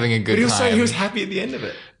now he's having a good But time. he was happy at the end of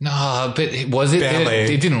it. No, but was it?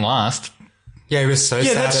 Barely. It didn't last. Yeah, he was so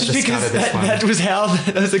Yeah, sad that's at just the start because of this one.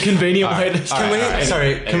 that was a convenient way to.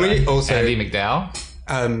 Can we also Andy McDowell?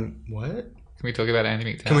 what? Can we talk about Andy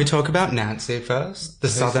McDowell? Can we talk about Nancy first? The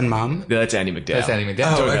Southern Mum? Yeah, that's Andy McDowell. That's Andy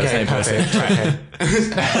McDowell. Oh, talking about the okay, same person. perfect.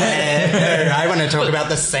 Okay. I want to talk about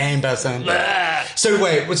the same person.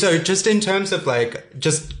 So just in terms of like,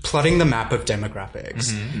 just plotting the map of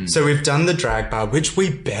demographics. So we've done the drag bar, which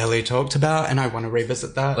we barely talked about, and I want to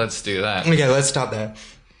revisit that. Let's do that. Okay, let's start there.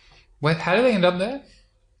 Wait, how do they end up there?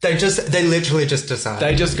 They literally just decide.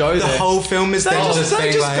 They just go The there. whole film is them just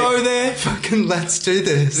being like, go there. fucking let's do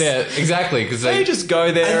this. Yeah, exactly. Because They just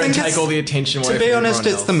go there and think take it's- all the attention away To from be honest,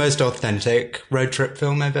 everyone it's the most authentic road trip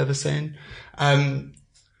film I've ever seen.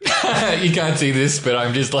 you can't see this, but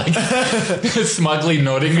I'm just like smugly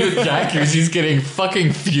nodding at Jack, who's just getting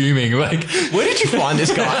fucking fuming. Like, Where did you find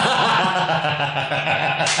this guy?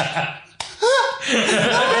 You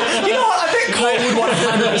know what? I think Cole would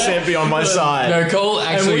 100% be on my side. no, Cole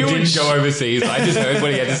actually we would didn't go overseas. I just heard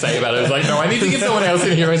what he had to say about it. I was like, no, I need to get someone else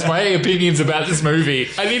in here as my opinions about this movie.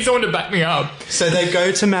 I need someone to back me up. So they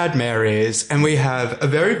go to Mad Mary's, and we have a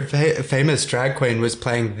very famous drag queen was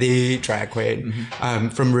playing the drag queen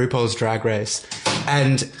from RuPaul's Drag Race.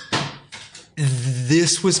 And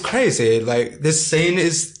this was crazy. Like, this scene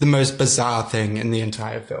is the most bizarre thing in the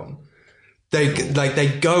entire film. They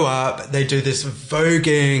go up, they do this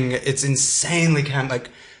voguing, it's insanely camp.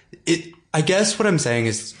 I guess what I'm saying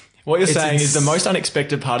is... What you're saying is the most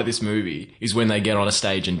unexpected part of this movie is when they get on a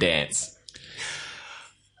stage and dance.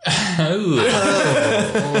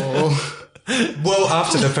 Well,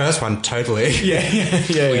 after the first one, totally. Yeah.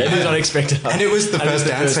 It is unexpected. And it was the And first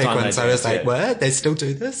dance time sequence. they I was danced, like, what? They still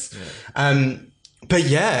do this? Yeah. But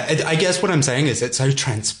yeah, I guess what I'm saying is it's so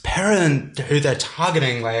transparent who they're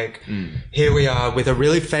targeting. Like, here we are with a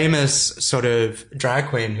really famous sort of drag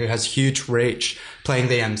queen who has huge reach playing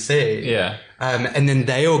the MC. Yeah. And then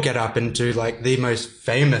they all get up and do like the most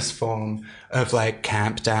famous form of like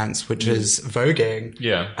camp dance, which is voguing.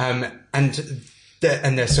 Yeah. And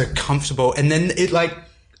they're so comfortable. And then it like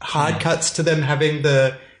hard cuts to them having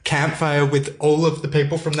the campfire with all of the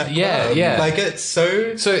people from that club. Yeah. Like, it's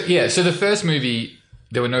so... So the first movie,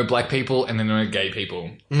 there were no black people and then there were no gay people.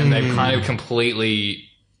 And they've kind of completely,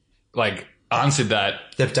 like, answered that.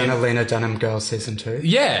 They've done a Lena Dunham Girl season 2.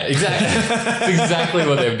 Yeah, exactly. That's exactly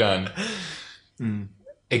what they've done.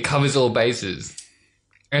 It covers all bases.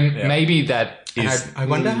 And maybe that And is I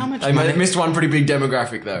wonder how much they money missed one pretty big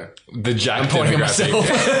demographic though. The Jack Pointing at demographic. myself.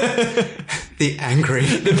 the angry.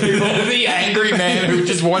 The angry man who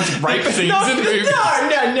just wants rape scenes in movies.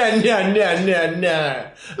 No.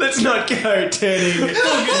 Let's not go turning your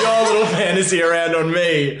little fantasy around on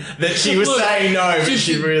me that she was saying no, but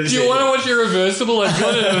she really Do you want to watch Irreversible? I've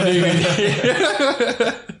got it on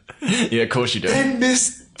DVD. Yeah, of course you do. They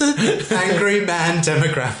missed the angry man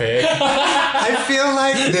demographic. I feel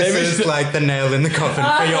like this is like the nail in the coffin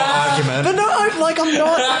for your argument. But no, I'm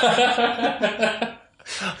not.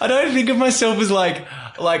 I don't think of myself as like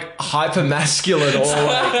hyper masculine or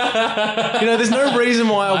like, there's no reason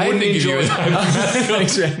why I wouldn't think of you enjoy. as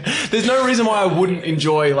Thanks, man. There's no reason why I wouldn't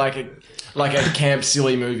enjoy like a camp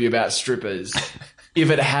silly movie about strippers if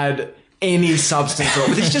it had any substance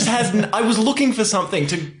or it just has. I was looking for something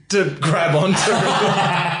to grab onto.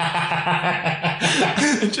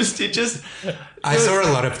 It just. I saw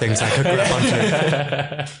a lot of things I could grab onto.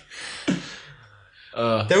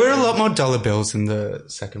 There were a lot more dollar bills in the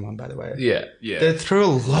second one, by the way. Yeah. They threw a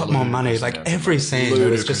lot more money. Like every scene, it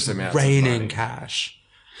was just amounts of raining money. cash.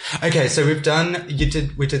 Okay, so we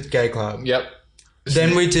did Gay Club. Yep.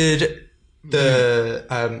 Then we did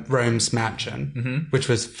the Rome's Mansion, which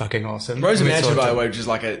was fucking awesome. Rome's And we Mansion, saw by it- the way, which is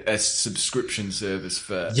like a subscription service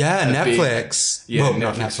for Yeah, a big- Netflix. Yeah, Well,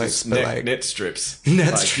 not Netflix, but like... net strips.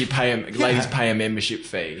 Net like you pay ladies Yeah. pay a membership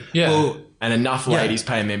fee. Yeah. Well, And enough ladies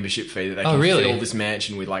pay a membership fee that they can really? fill this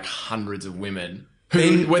mansion with like hundreds of women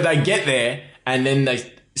where they get there and then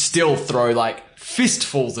they still throw like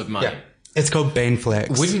fistfuls of money. yeah. It's called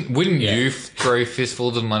Baneflex. Wouldn't you throw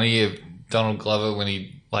fistfuls of money at Donald Glover when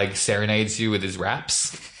he like serenades you with his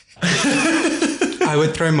raps? I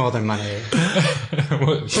would throw more than money.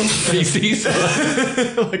 What, feces?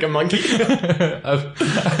 Like a monkey.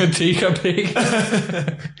 a teacup pig?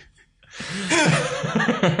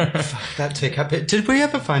 That teacup pig. Did we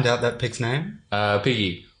ever find out that pig's name?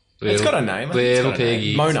 Piggy. It's got a name. I think it's Little got a name.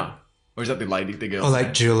 piggy. Mona. Or is that the girl? Or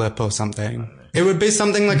like Julep or something. It would be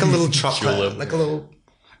something like a little chocolate. Julep. Like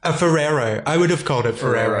a Ferrero. I would have called it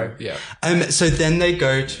Ferrero. Yeah. So then they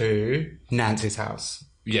go to Nancy's house.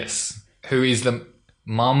 Yes. Who is the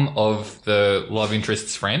mum of the love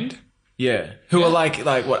interest's friend? Yeah. Who are like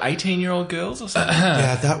what, 18-year-old girls or something?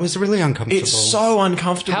 Yeah, that was really uncomfortable. It's so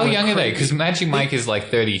uncomfortable. How and young are they? creepy. Because Magic Mike is like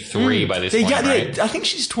 33 by this point, right? I think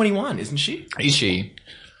she's 21, isn't she? Is she?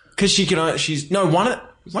 Because one of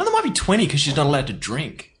them might be 20 because she's not allowed to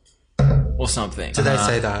drink or something. Did they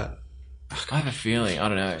say that? I have a feeling. I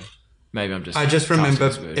don't know. Maybe I'm just. I just remember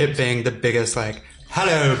casting aspersions. it being the biggest like,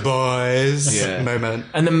 hello boys Yeah. moment.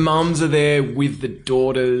 And the mums are there with the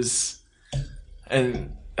daughters,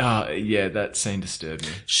 and that scene disturbed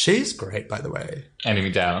me. She's great, by the way. Andy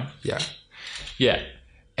McDowell. Yeah. Yeah.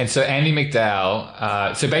 And so Andy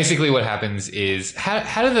McDowell, so basically what happens is,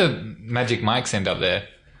 how do the Magic Mikes end up there?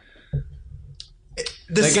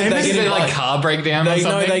 The same they as Is get it like invited- car breakdown or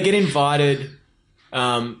something? They get invited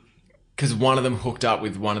because one of them hooked up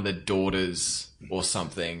with one of the daughters or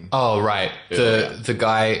something. Oh, right. Yeah. The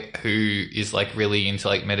guy who is like really into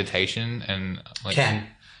like meditation and like... Ken.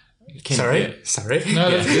 Ken, Sorry? yeah. Sorry? No,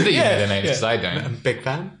 that's good that you know Yeah, their names because I don't. Big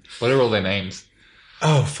fan. What are all their names?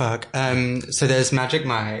 Oh, fuck. So there's Magic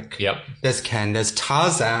Mike. Yep. There's Ken. There's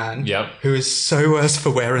Tarzan. Yep. Who is so worse for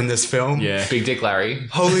wear in this film. Yeah. Big Dick Larry.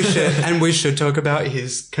 Holy shit. And we should talk about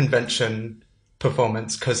his convention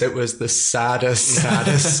performance because it was the saddest.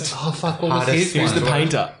 Oh, fuck. What was Hardest his He was one? the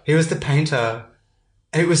painter. He was the painter.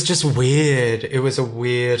 It was just weird. It was a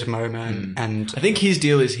weird moment. And I think his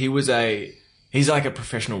deal is he's like a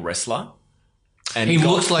professional wrestler. And He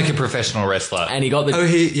looks like a professional wrestler. and he got the I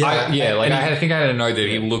think I had a note that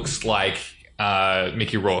he looks like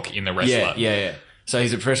Mickey Rourke in The Wrestler. Yeah. So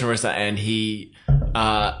he's a professional wrestler, and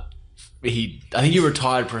I think he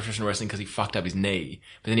retired professional wrestling because he fucked up his knee.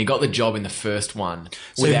 But then he got the job in the first one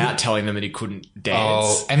without telling them that he couldn't dance.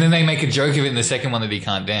 Oh, and then they make a joke of it in the second one that he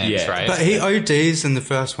can't dance, Yeah. right? But he ODs in the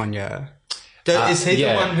first one, yeah. Is he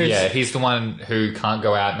the one who's... Yeah, he's the one who can't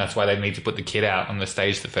go out, and that's why they need to put the kid out on the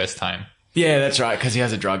stage the first time. Yeah, that's right, because he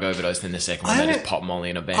has a drug overdose. In the second one, they just pop Molly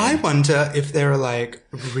in a van. I wonder if there are like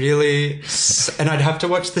really, and I'd have to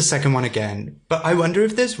watch the second one again, but I wonder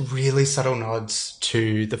if there's really subtle nods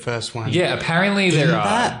to the first one. Yeah, apparently there are.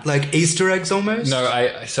 That, like Easter eggs almost. No,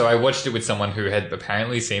 I watched it with someone who had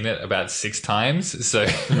apparently seen it about 6 times. So,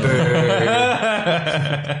 and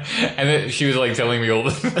then she was like telling me all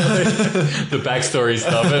the backstory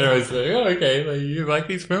stuff, and I was like, "Oh, okay, like, you like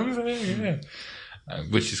these films?" Yeah,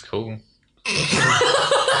 which is cool.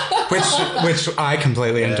 which I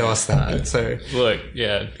completely endorse that. So Look,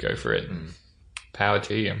 yeah, go for it. Power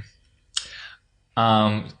to you.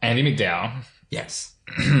 Andy McDowell Yes.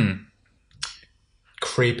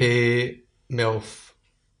 Creepy MILF.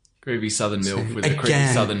 Creepy Southern MILF with a creepy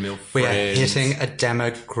Again, Southern MILF we are friends. hitting a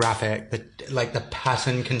demographic that, the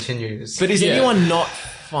pattern continues. But is anyone not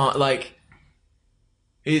are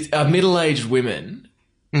middle-aged women?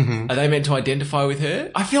 Are they meant to identify with her?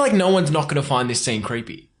 I feel like no one's not going to find this scene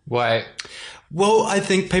creepy. Why? Well, I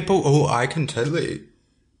think people... I can totally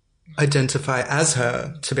identify as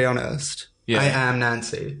her, to be honest. Yeah. I am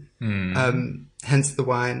Nancy. Hence the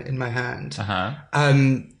wine in my hand.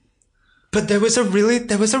 But there was a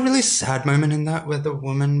really sad moment in that where the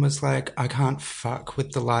woman was like, I can't fuck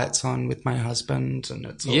with the lights on with my husband, and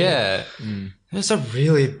it's all... Yeah. It was a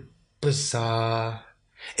really bizarre...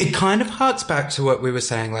 It kind of harks back to what we were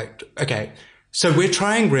saying, like, okay, so we're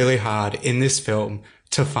trying really hard in this film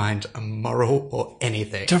to find a moral or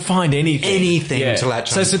anything. To find anything. Anything to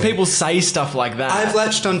latch on So to. people say stuff like that. I've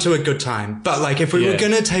latched onto a good time, but like if we were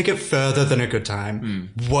going to take it further than a good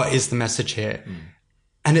time, what is the message here?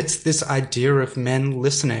 And it's this idea of men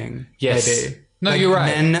listening. Yes. Maybe. No, you're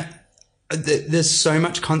right. Men, there's so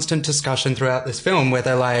much constant discussion throughout this film where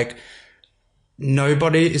they're like,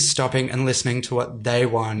 nobody is stopping and listening to what they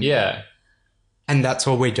want. Yeah. And that's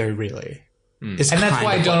all we do, really. And that's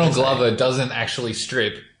why Donald Glover doesn't actually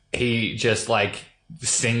strip. He just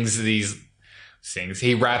sings.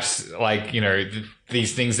 He raps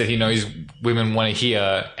these things that he knows women want to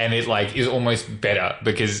hear, and it is almost better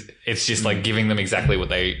because it's just giving them exactly what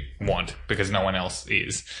they want because no one else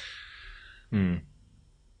is.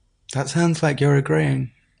 That sounds like you're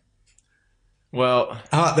agreeing. Well,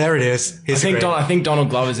 there it is. I think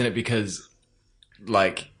Donald Glover's in it because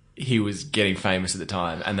he was getting famous at the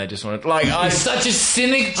time, and they just wanted I'm such a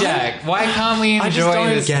cynic, Jack. Why can't we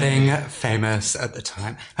enjoy this? Getting famous at the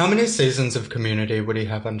time. How many seasons of Community would he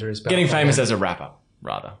have under his belt? Getting famous as a rapper,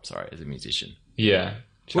 rather. Sorry, as a musician. Yeah.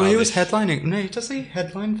 Well, he was headlining. No, does he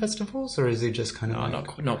headline festivals, or is he just kind of? No,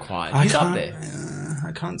 not quite. He's up there.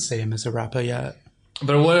 I can't see him as a rapper yet.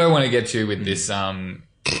 But what I want to get to with this Andy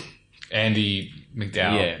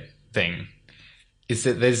McDowell thing is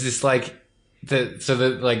that there's this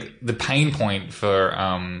the pain point for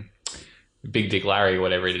Big Dick Larry,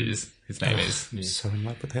 whatever it is his name is. I'm so in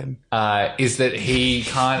love with him. Is that he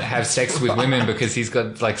can't have sex with women because he's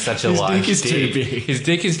got such a large dick. His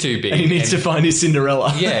dick is too big. And he needs to find his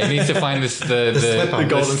Cinderella. Yeah, he needs to find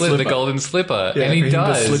the golden slipper. Yeah, and he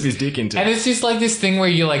does. Slip his dick into. And it's just this thing where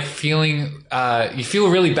you're feeling, you feel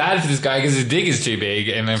really bad for this guy because his dick is too big,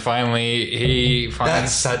 and then finally he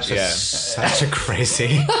finds... That's such a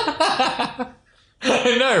crazy...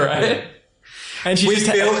 I know, right? And she let's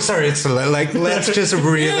just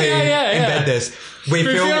really embed this. We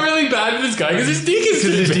feel really bad for this guy because his dick is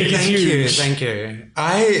too big. Thank you.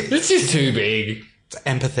 It's just too big. It's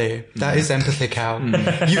empathy. That is empathy, Cal.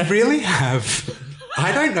 You really have...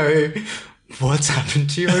 I don't know what's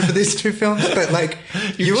happened to you over these two films, but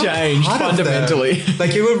you've changed fundamentally.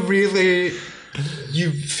 You were really...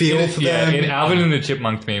 You feel for them. Yeah, Alvin and the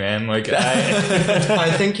Chipmunks me, man.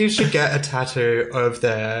 I think you should get a tattoo of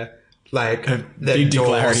their the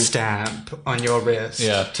door stamp on your wrist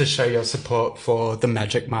to show your support for the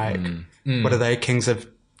Magic Mike. What are they? Kings of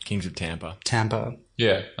Tampa. Tampa.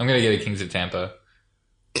 Yeah, I'm gonna get a Kings of Tampa.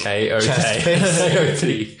 KOT.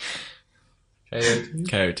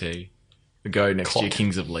 KOT. We go next year.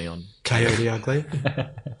 Kings of Leon. Coyote Ugly.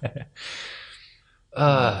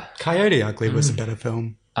 Coyote Ugly was a better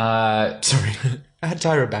film. Sorry, I had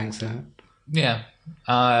Tyra Banks in it. Yeah.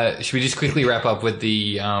 Should we just quickly wrap up with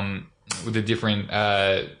the different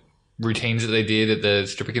routines that they did at the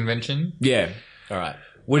stripper convention? Yeah. All right.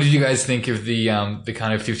 What did you guys think of the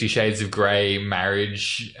kind of 50 Shades of Grey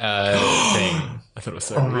marriage thing? I thought it was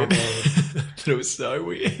so weird. I thought it was so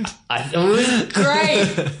weird. I thought it was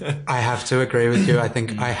great. I have to agree with you. I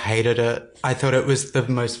think I hated it. I thought it was the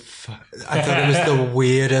most... I thought it was the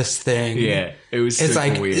weirdest thing. Yeah, it was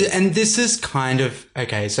super weird. And this is kind of...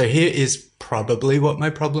 Okay, so here is probably what my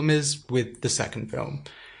problem is with the second film.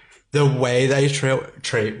 The way they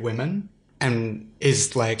treat women and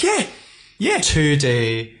is Yeah.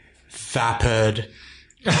 2D, vapid...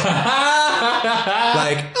 literally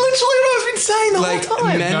what I've been saying the whole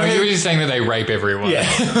time. No, you were just saying that they rape everyone. Yeah.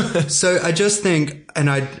 So I just think, and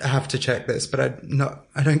I have to check this, but I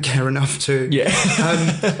don't care enough to. Yeah.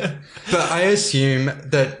 But I assume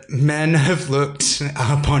that men have looked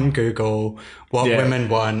up on Google what women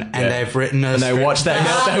want, and they've written and they watched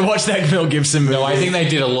that Mel Gibson movie. No, I think they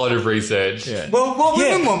did a lot of research. Yeah. Well, what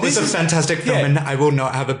women want was a fantastic film, and I will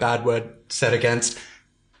not have a bad word said against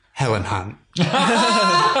Helen Hunt. Yeah,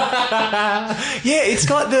 it's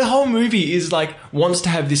got the whole movie is wants to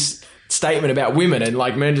have this statement about women and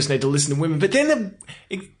like men just need to listen to women. But then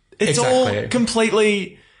it's all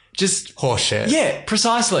completely just horseshit. Yeah,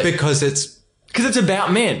 precisely. Because it's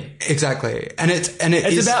about men. Exactly. And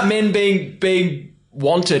it's about men being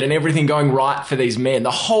wanted and everything going right for these men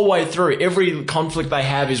the whole way through. Every conflict they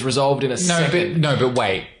have is resolved in a second. But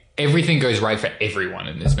wait. Everything goes right for everyone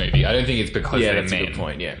in this movie. I don't think it's because they're men. Yeah, that's a good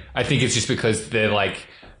point, yeah. I think it's just because they're like,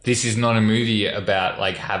 this is not a movie about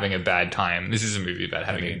like having a bad time. This is a movie about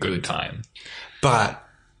having a good time. But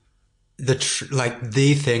the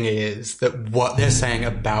thing is that what they're saying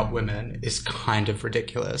about women is kind of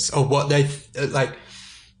ridiculous. Or what they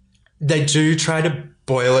do try to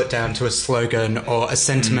boil it down to a slogan or a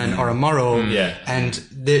sentiment or a moral. And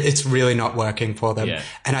it's really not working for them. Yeah.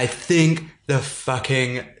 And I think the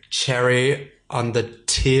fucking cherry on the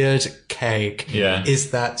tiered cake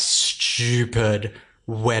is that stupid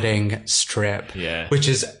wedding strip, which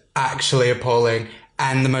is actually appalling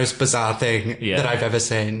and the most bizarre thing that I've ever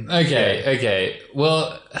seen. Okay.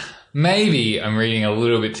 Well, maybe I'm reading a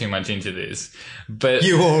little bit too much into this, but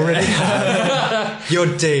you already have.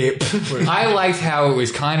 You're deep. I liked how it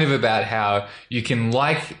was kind of about how you can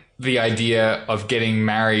like the idea of getting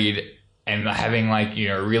married and having like, you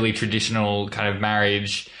know, really traditional kind of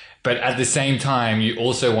marriage. But at the same time, you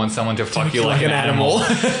also want someone to fuck you like an animal.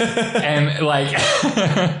 And like,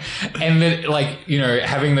 and that like, you know,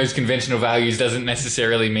 having those conventional values doesn't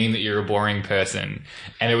necessarily mean that you're a boring person.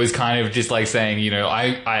 And it was kind of just like saying, you know,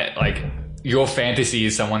 I like your fantasy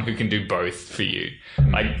is someone who can do both for you.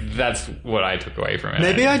 Like that's what I took away from it.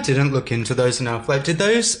 Maybe I didn't look into those enough. Like, did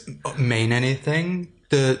those mean anything?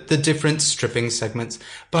 The different stripping segments.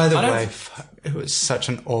 By the way, it was such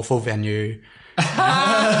an awful venue.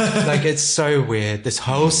 Like, it's so weird. This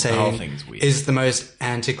whole scene is the most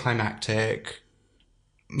anticlimactic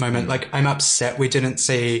moment. Like, I'm upset we didn't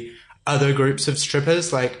see other groups of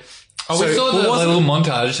strippers. Like, we saw the little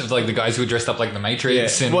montage of like the guys who were dressed up like the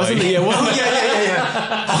Matrix. Yeah. And wasn't like, yeah.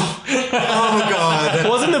 Oh god!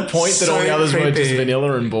 Wasn't the point that all the others were just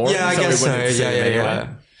vanilla and boring? Yeah, I guess so. Yeah.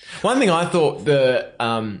 One thing I thought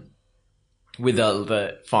with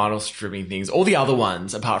the final stripping things, all the other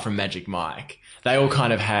ones apart from Magic Mike, they all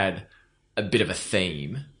kind of had a bit of a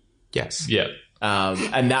theme. Yes. Yeah.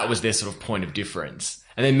 And that was their sort of point of difference.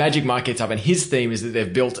 And then Magic Mike gets up and his theme is that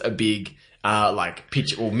they've built a big like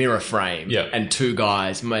picture or mirror frame. Yeah. And two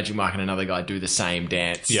guys, Magic Mike and another guy, do the same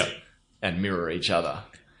dance. Yeah. And mirror each other.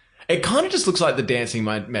 It kind of just looks like the dancing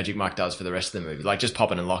Magic Mike does for the rest of the movie, like just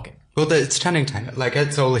popping and locking. Well, it's Channing Tatum. Like,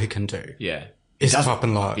 that's all he can do. Yeah. Is pop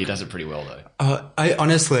and lock. He does it pretty well, though.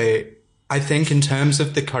 I think in terms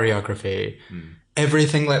of the choreography,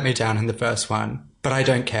 everything let me down in the first one, but I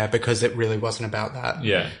don't care because it really wasn't about that.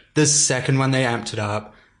 Yeah. The second one, they amped it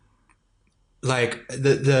up. Like,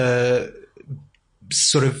 the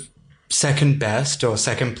sort of second best or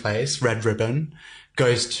second place, Red Ribbon,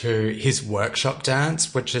 goes to his workshop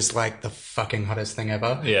dance, which is like the fucking hottest thing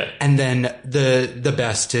ever. Yeah. And then the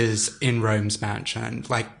best is in Rome's Mansion.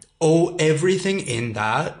 Like, everything in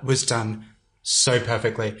that was done so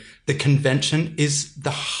perfectly. The convention is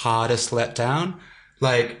the hardest letdown.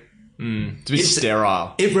 Like, it's a bit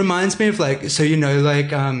sterile. It reminds me of like, so you know,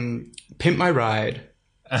 like, Pimp My Ride.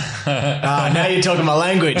 Now you're talking my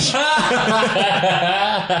language.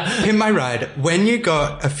 Pimp My Ride. When you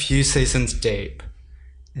got a few seasons deep,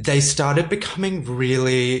 they started becoming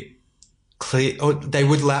really clear, or they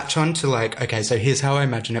would latch on to like, okay, so here's how I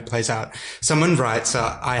imagine it plays out. Someone writes,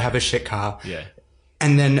 I have a shit car. Yeah.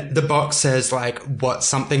 And then the box says like, what's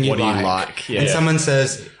something you like? What do you like? Yeah. And someone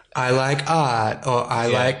says, I like art, or I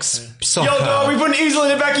like soccer. Yo, dog, we put an easel in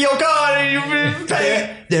the back of your car and you pay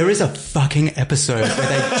it. There is a fucking episode where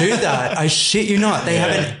they do that. I shit you not. They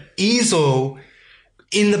have an easel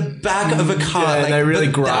in the back of a car. Yeah, like, they really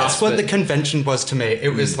that's grasp what it. the convention was to me.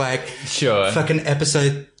 It was like fucking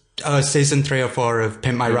episode season 3 or 4 of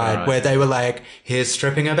Pimp My Ride, where they were like, here's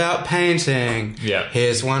stripping about painting. Yeah.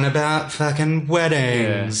 Here's one about fucking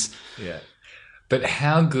weddings. Yeah. But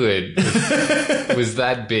how good was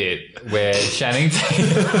that bit where Channing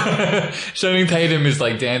Tatum is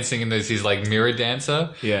like dancing and there's his like mirror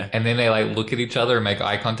dancer. Yeah. And then they like look at each other and make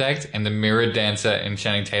eye contact and the mirror dancer and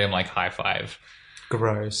Channing Tatum like high five.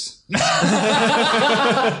 Gross. That's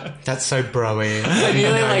so broy. I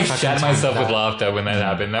nearly like shat myself with laughter when that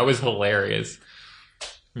happened. That was hilarious.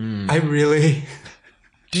 I really...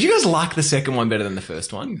 Did you guys like the second one better than the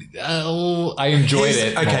first one? I enjoyed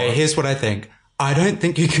it. Okay, more. Here's what I think. I don't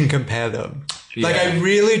think you can compare them. Yeah. Like, I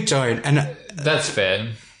really don't. And that's fair.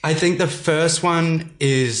 I think the first one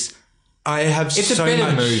is... It's a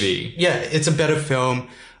better movie. Yeah, it's a better film.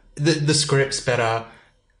 The script's better.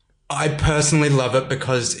 I personally love it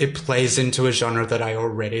because it plays into a genre that I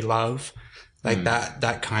already love. Like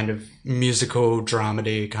that kind of musical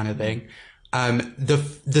dramedy kind of thing.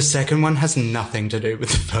 The second one has nothing to do with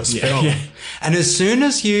the first film. Yeah. And as soon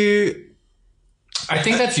as I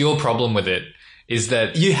think that's your problem with it, is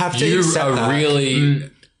that you have to accept that. Really...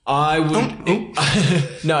 I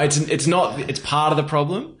would... No, it's not... It's part of the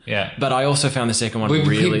problem. Yeah. But I also found the second one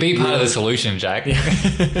really... Be part of the solution, Jack. Yeah.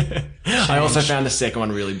 I also found the second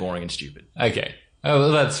one really boring and stupid. Okay. Oh,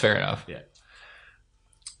 well, that's fair enough. Yeah.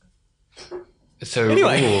 So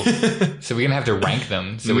anyway. So we're going to have to rank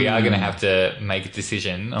them. So we are going to have to make a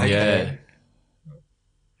decision. Yeah.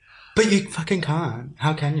 But you fucking can't.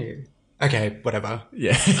 How can you? Okay, whatever.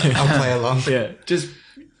 Yeah. I'll play along. Yeah. Just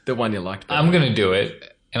the one you liked. I'm going to do it.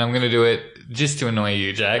 And I'm going to do it just to annoy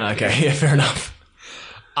you, Jack. Okay, yeah, fair enough.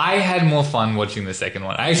 I had more fun watching the second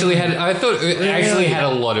one. I thought I actually had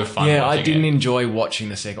a lot of fun. Yeah, watching I didn't it. enjoy watching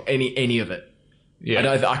the second any of it.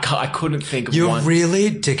 Yeah, I couldn't think of You're one. really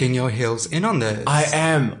digging your heels in on this. I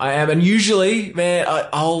am, and usually, man,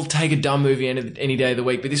 I'll take a dumb movie any day of the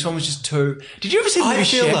week, but this one was just too. Did you ever see the movie I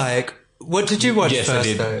feel Chef? like. What did you watch Yes, I first,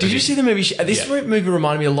 did. though? Did you see the movie? This movie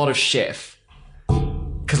reminded me a lot of Chef.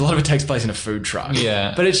 Because a lot of it takes place in a food truck.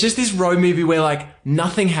 Yeah. But it's just this road movie where, like,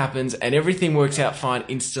 nothing happens and everything works out fine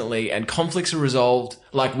instantly and conflicts are resolved,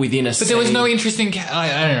 like, within a scene. But there was no interesting. I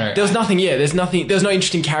don't know. There was nothing, yeah. There was no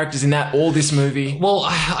interesting characters in that or this movie. Well,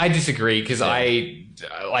 I disagree because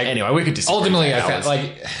Anyway, we could disagree. Ultimately, for I hours.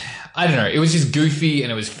 felt I don't know. It was just goofy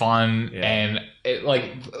and it was fun and it,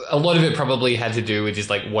 a lot of it probably had to do with just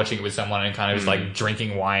watching it with someone and kind of just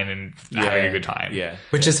drinking wine and having a good time. Yeah.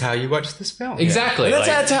 Which is how you watch this film. Exactly.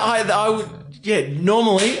 That's how I would,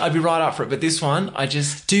 normally I'd be right up for it, but this one, I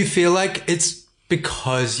just... Do you feel like it's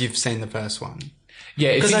because you've seen the first one?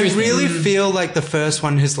 Yeah, it's Because I interesting. really feel like the first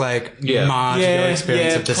one has marred your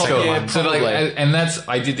experience of the second one. So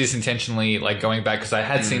I did this intentionally, going back because I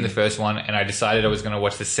had seen the first one and I decided I was going to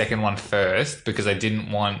watch the second one first because I didn't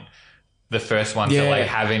want the first one to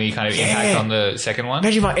have any kind of impact on the second one.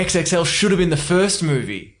 Magic Mike XXL should have been the first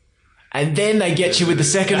movie. And then they get you with the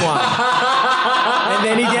second one. And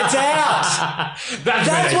then he gets out.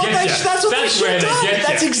 That's what they should have done.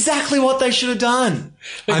 That's exactly what they should have done.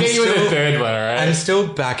 They get you with the third one, alright? I'm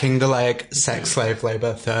still backing the sex slave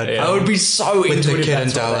labor third one. I would be so With into the it. kid in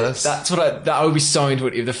If Dallas. I would be so into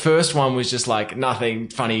it if the first one was just nothing,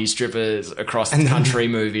 funny strippers across the country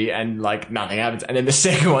movie and nothing happens. And then the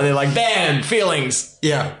second one, they're like, bam, feelings.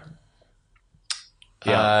 Yeah.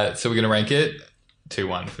 So we're going to rank it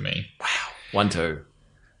 2-1 for me. Wow. 1-2.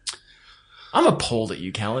 I'm appalled at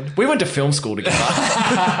you, Callan. We went to film school together.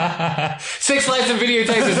 Sex, Lights and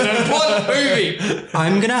Videotapes is an important movie.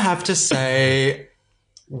 I'm going to have to say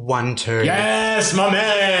 1-2. Yes, my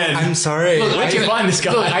man. I'm sorry. Where'd you find this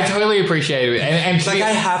guy? Look, I totally appreciate it. And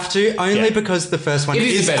I have to, only because the first one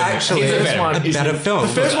is a better actually movie. a better film.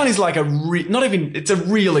 The first one is it's a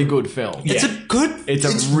really good film. It's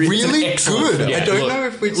It's really excellent good. film. I don't know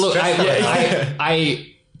if we Look, stress that. I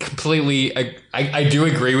completely, I do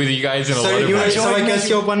agree with you guys in a lot of ways. So I guess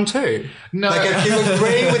you're 1-2. No. If you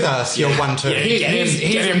agree with us, you're 1-2.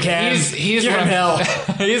 Get him, Cam. Here's Give what him hell.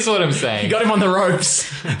 Here's what I'm saying. You got him on the ropes.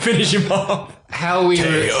 Finish him off. How are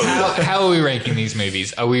we ranking these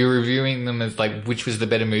movies? Are we reviewing them as which was the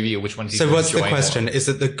better movie or which one did you So what's the enjoy question? more? Is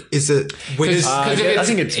it I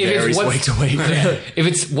think it varies week to week. If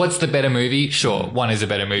it's what's the better movie, sure, one is a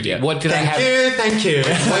better movie. Yeah. What did I have? Thank you.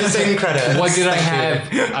 Closing credits. What did I have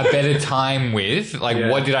a better time with?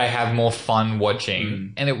 What did I have more fun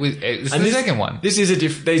watching? And it was the second one. This is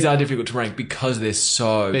these are difficult to rank because they're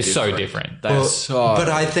so different. They're so. But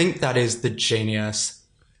I think that is the genius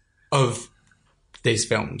of these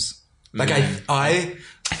films. Do you agree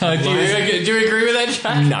with that,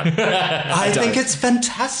 Jack? No. I think it's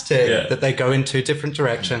fantastic that they go in two different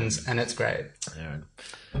directions and it's great. Yeah.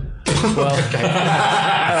 Well, fuck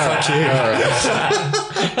you.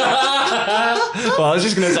 Well, I was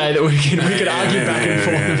just going to say that we could argue back and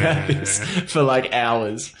forth about this for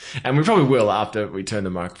hours, and we probably will after we turn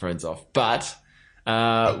the microphones off. But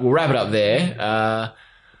we'll wrap it up there.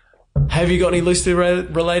 Have you got any loosely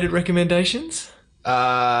related recommendations?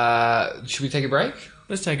 Should we take a break?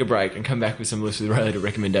 Let's take a break and come back with some loosely related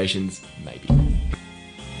recommendations, maybe.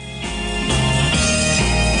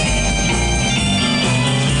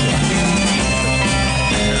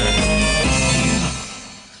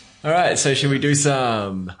 All right, so should we do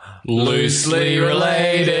some loosely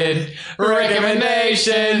related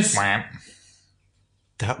recommendations?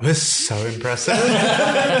 That was so impressive.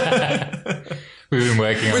 We've been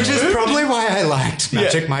working on Which it. is probably why I liked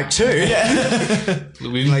Magic Mike too.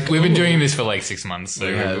 We've been doing this for like 6 months,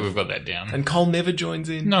 so have. we've got that down. And Cole never joins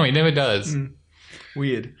in. No, he never does.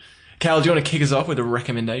 Weird. Cal, do you want to kick us off with a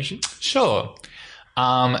recommendation? Sure.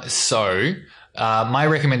 My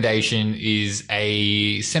recommendation is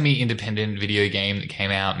a semi-independent video game that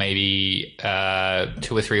came out maybe 2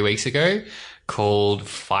 or 3 weeks ago called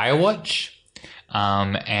Firewatch.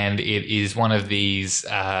 And it is one of these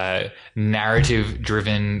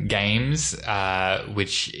narrative-driven games,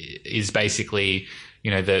 which is basically,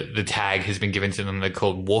 the tag has been given to them. They're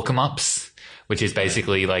called walk-em-ups, which is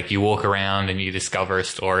basically like you walk around and you discover a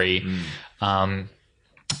story. And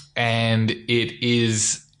it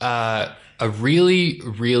is a really,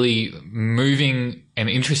 really moving and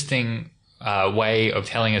interesting way of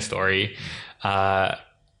telling a story. And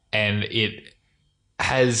it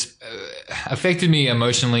has affected me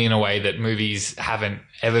emotionally in a way that movies haven't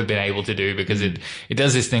ever been able to do, because it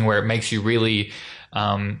does this thing where it makes you really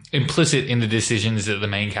implicit in the decisions that the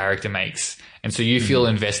main character makes. And so you feel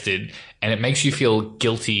invested, and it makes you feel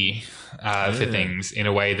guilty for things in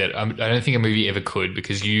a way that I don't think a movie ever could,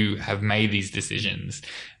 because you have made these decisions.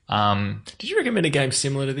 Did you recommend a game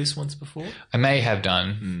similar to this once before? I may have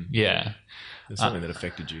done. Yeah. There's something that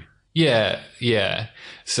affected you. Yeah.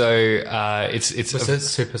 So it's Was it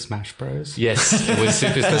Super Smash Bros? Yes, it was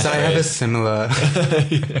Super Smash Because I have a Bros. similar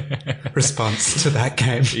response to that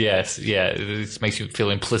game. Yes, yeah. It makes you feel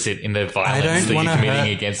implicit in the violence that you're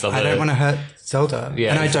committing against other. I don't want to hurt Zelda.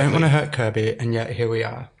 Yeah, and I exactly. don't want to hurt Kirby, and yet here we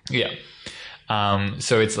are. Yeah.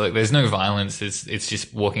 So it's like there's no violence. It's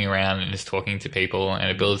just walking around and just talking to people, and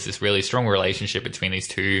it builds this really strong relationship between these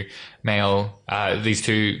two main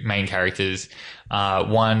characters.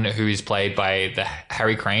 One who is played by the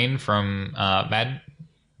Harry Crane from Mad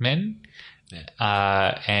Men,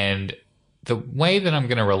 and the way that I'm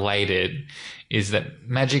going to relate it is that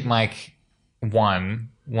Magic Mike 1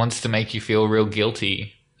 wants to make you feel real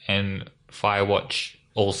guilty, and Firewatch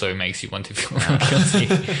also makes you want to feel real guilty.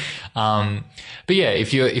 But yeah,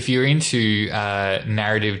 if you're into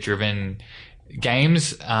narrative driven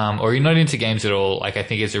games, or you're not into games at all, like I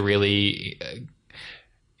think it's a really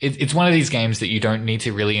it's one of these games that you don't need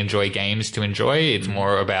to really enjoy games to enjoy. It's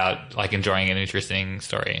more about like enjoying an interesting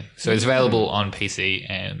story. So it's available on PC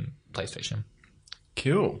and PlayStation.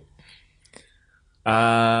 Cool.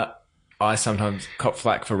 I sometimes cop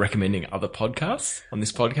flack for recommending other podcasts on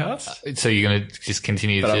this podcast. So you're going to just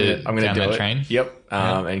continue But to I'm going down to do that it. train? Yep.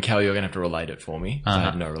 And Cal, you're going to have to relate it for me. I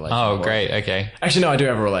have no relation Oh, for great. it. Okay. Actually, no, I do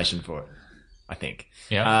have a relation for it, I think.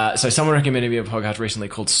 Yeah. So someone recommended me a podcast recently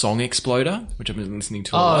called Song Exploder, which I've been listening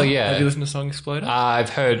to a Oh, lot. yeah. Have you listened to Song Exploder? I've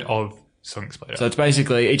heard of Song Exploder. So it's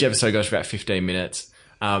basically, each episode goes for about 15 minutes,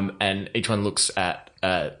 and each one looks at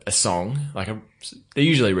a song. They're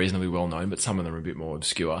usually reasonably well known, but some of them are a bit more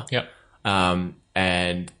obscure. Yep.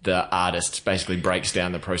 And the artist basically breaks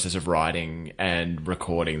down the process of writing and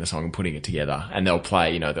recording the song and putting it together. And they'll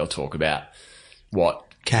play, they'll talk about what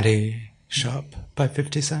Candy Shop by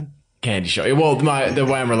 50 Cent. Candy Shop. Well, the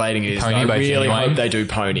way I'm relating it is Pony I by really Genuine. hope they do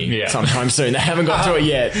Pony Yeah. sometime soon. They haven't got to it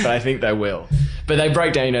yet, but I think they will. But they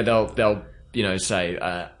break down, they'll say,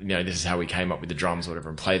 this is how we came up with the drums or whatever,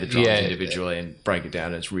 and play the drums individually and break it down.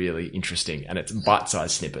 And it's really interesting. And it's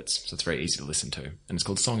bite-sized snippets, so it's very easy to listen to. And it's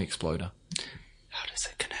called Song Exploder. How does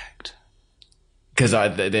it connect? Because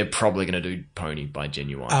they're probably going to do Pony by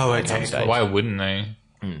Genuine. Oh, at some okay. stage. Why wouldn't they?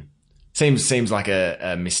 Seems like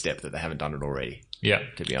a misstep that they haven't done it already, Yeah.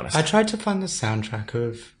 to be honest. I tried to find the soundtrack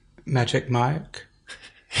of Magic Mike.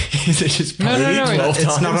 Is it just No, Pony no, 12 It's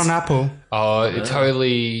times? not on Apple. Oh, it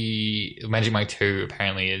totally. Magic Mike 2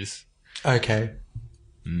 apparently is. Okay.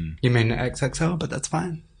 You mean XXL, but that's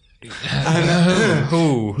fine.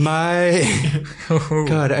 Ooh. My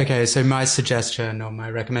God, okay, so my suggestion or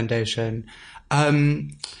my recommendation,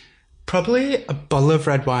 probably a bottle of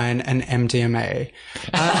red wine and MDMA.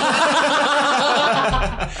 How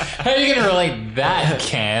are you going to relate that,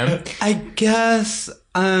 Cam? I guess,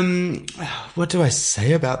 what do I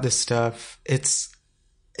say about this stuff? It's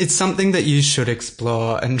something that you should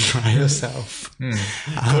explore and try yourself.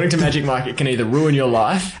 According to Magic Mike, it can either ruin your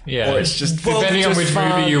life, Yeah. or it's just Depending on just which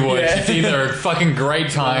fun. movie you watch, Yeah. it's either a fucking great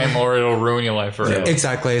time or it'll ruin your life forever.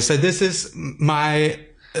 Exactly. So this is my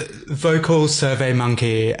vocal survey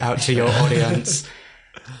monkey out to your audience.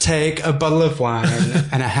 Take a bottle of wine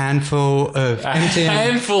and a handful of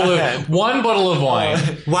MDMA. One bottle of wine.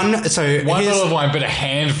 One Bottle of wine, but a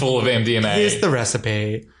handful of MDMA. Here's the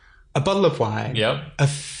recipe. A bottle of wine. Yep. A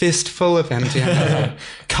fistful of MDMA.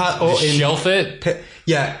 Cut or in. Shelf it.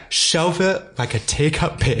 Yeah. Shelf it like a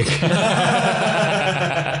teacup pig.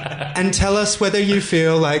 And tell us whether you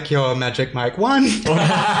feel like you're Magic Mike 1 or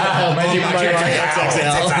Magic Mike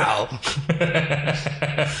XXL.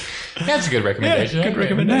 That's a good recommendation. Good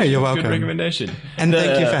recommendation. No, you're welcome. Good recommendation. And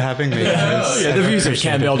thank you for having me, guys. The views of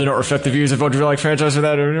Campbell do not reflect the views of What Do You Like franchise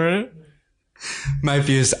without it. My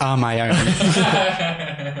views are my own.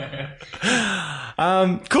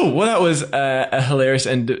 Cool. Well, that was a hilarious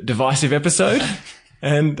and divisive episode.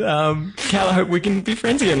 And Cal, I hope we can be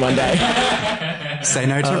friends again one day. Say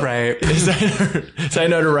no to rape. Say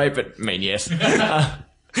no to rape, but I mean yes.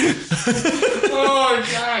 Oh,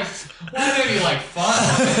 gosh. Why don't you like fun? I'm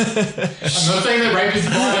not saying that rape is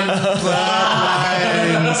fun.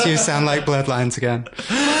 Bloodlines. You sound like Bloodlines again.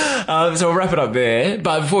 So we'll wrap it up there.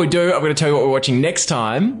 But before we do, I'm going to tell you what we're watching next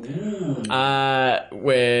time.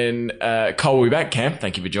 When Cole will be back. Camp,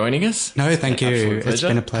 thank you for joining us. No, thank you. It's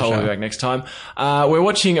been a pleasure. Cole will be back next time. We're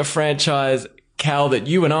watching a franchise, Cal, that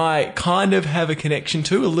you and I kind of have a connection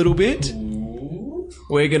to a little bit. Ooh.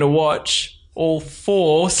 We're going to watch all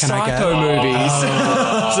 4 Psycho movies.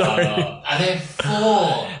 Sorry. Are there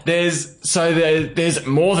 4? There's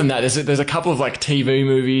more than that. There's a couple of like TV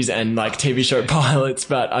movies and like TV show pilots,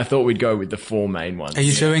 but I thought we'd go with the 4 main ones. Are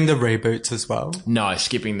you doing the reboots as well? No,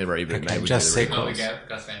 skipping the reboot. Okay, maybe just do the sequels.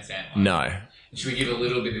 Gus Van Sant one. No. Should we give a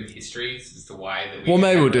little bit of history as to why that? Well,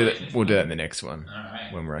 maybe we'll do that. We'll do that in the next one. All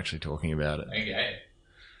right. When we're actually talking about it. Okay.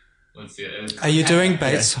 Let's see. Are you doing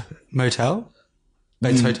Bates Motel?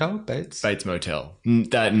 Bates Hotel? Bates Motel.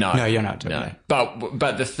 No. No, you're not doing that.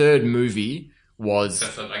 But the third movie was...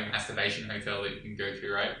 That's like masturbation hotel that you can go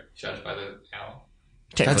to, right? Judged by the hour.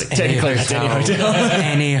 Technically, that's any hotel.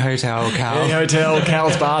 Any hotel, Cal. Any hotel,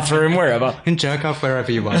 Cal's bathroom, wherever. And jerk off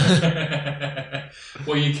wherever you want.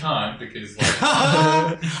 Well, you can't because... Like,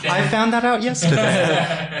 I found that out yesterday.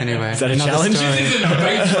 Anyway. Is that a challenge? Story. This isn't a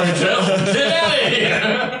Bates Motel. Get out of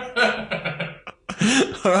here!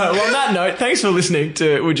 All right, well, on that note, thanks for listening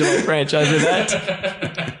to Would You Like Franchise With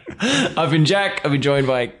That? I've been Jack. I've been joined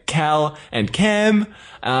by Cal and Cam.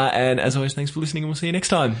 And as always, thanks for listening, and we'll see you next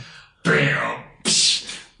time. Bam,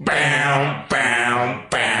 bam, bam,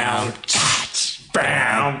 bam,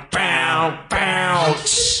 bam, bam, bam, bam,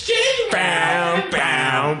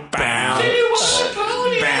 bam, bam,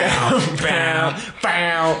 bam, bam, bam,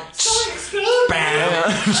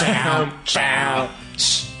 bam.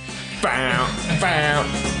 Bow,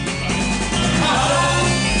 bow.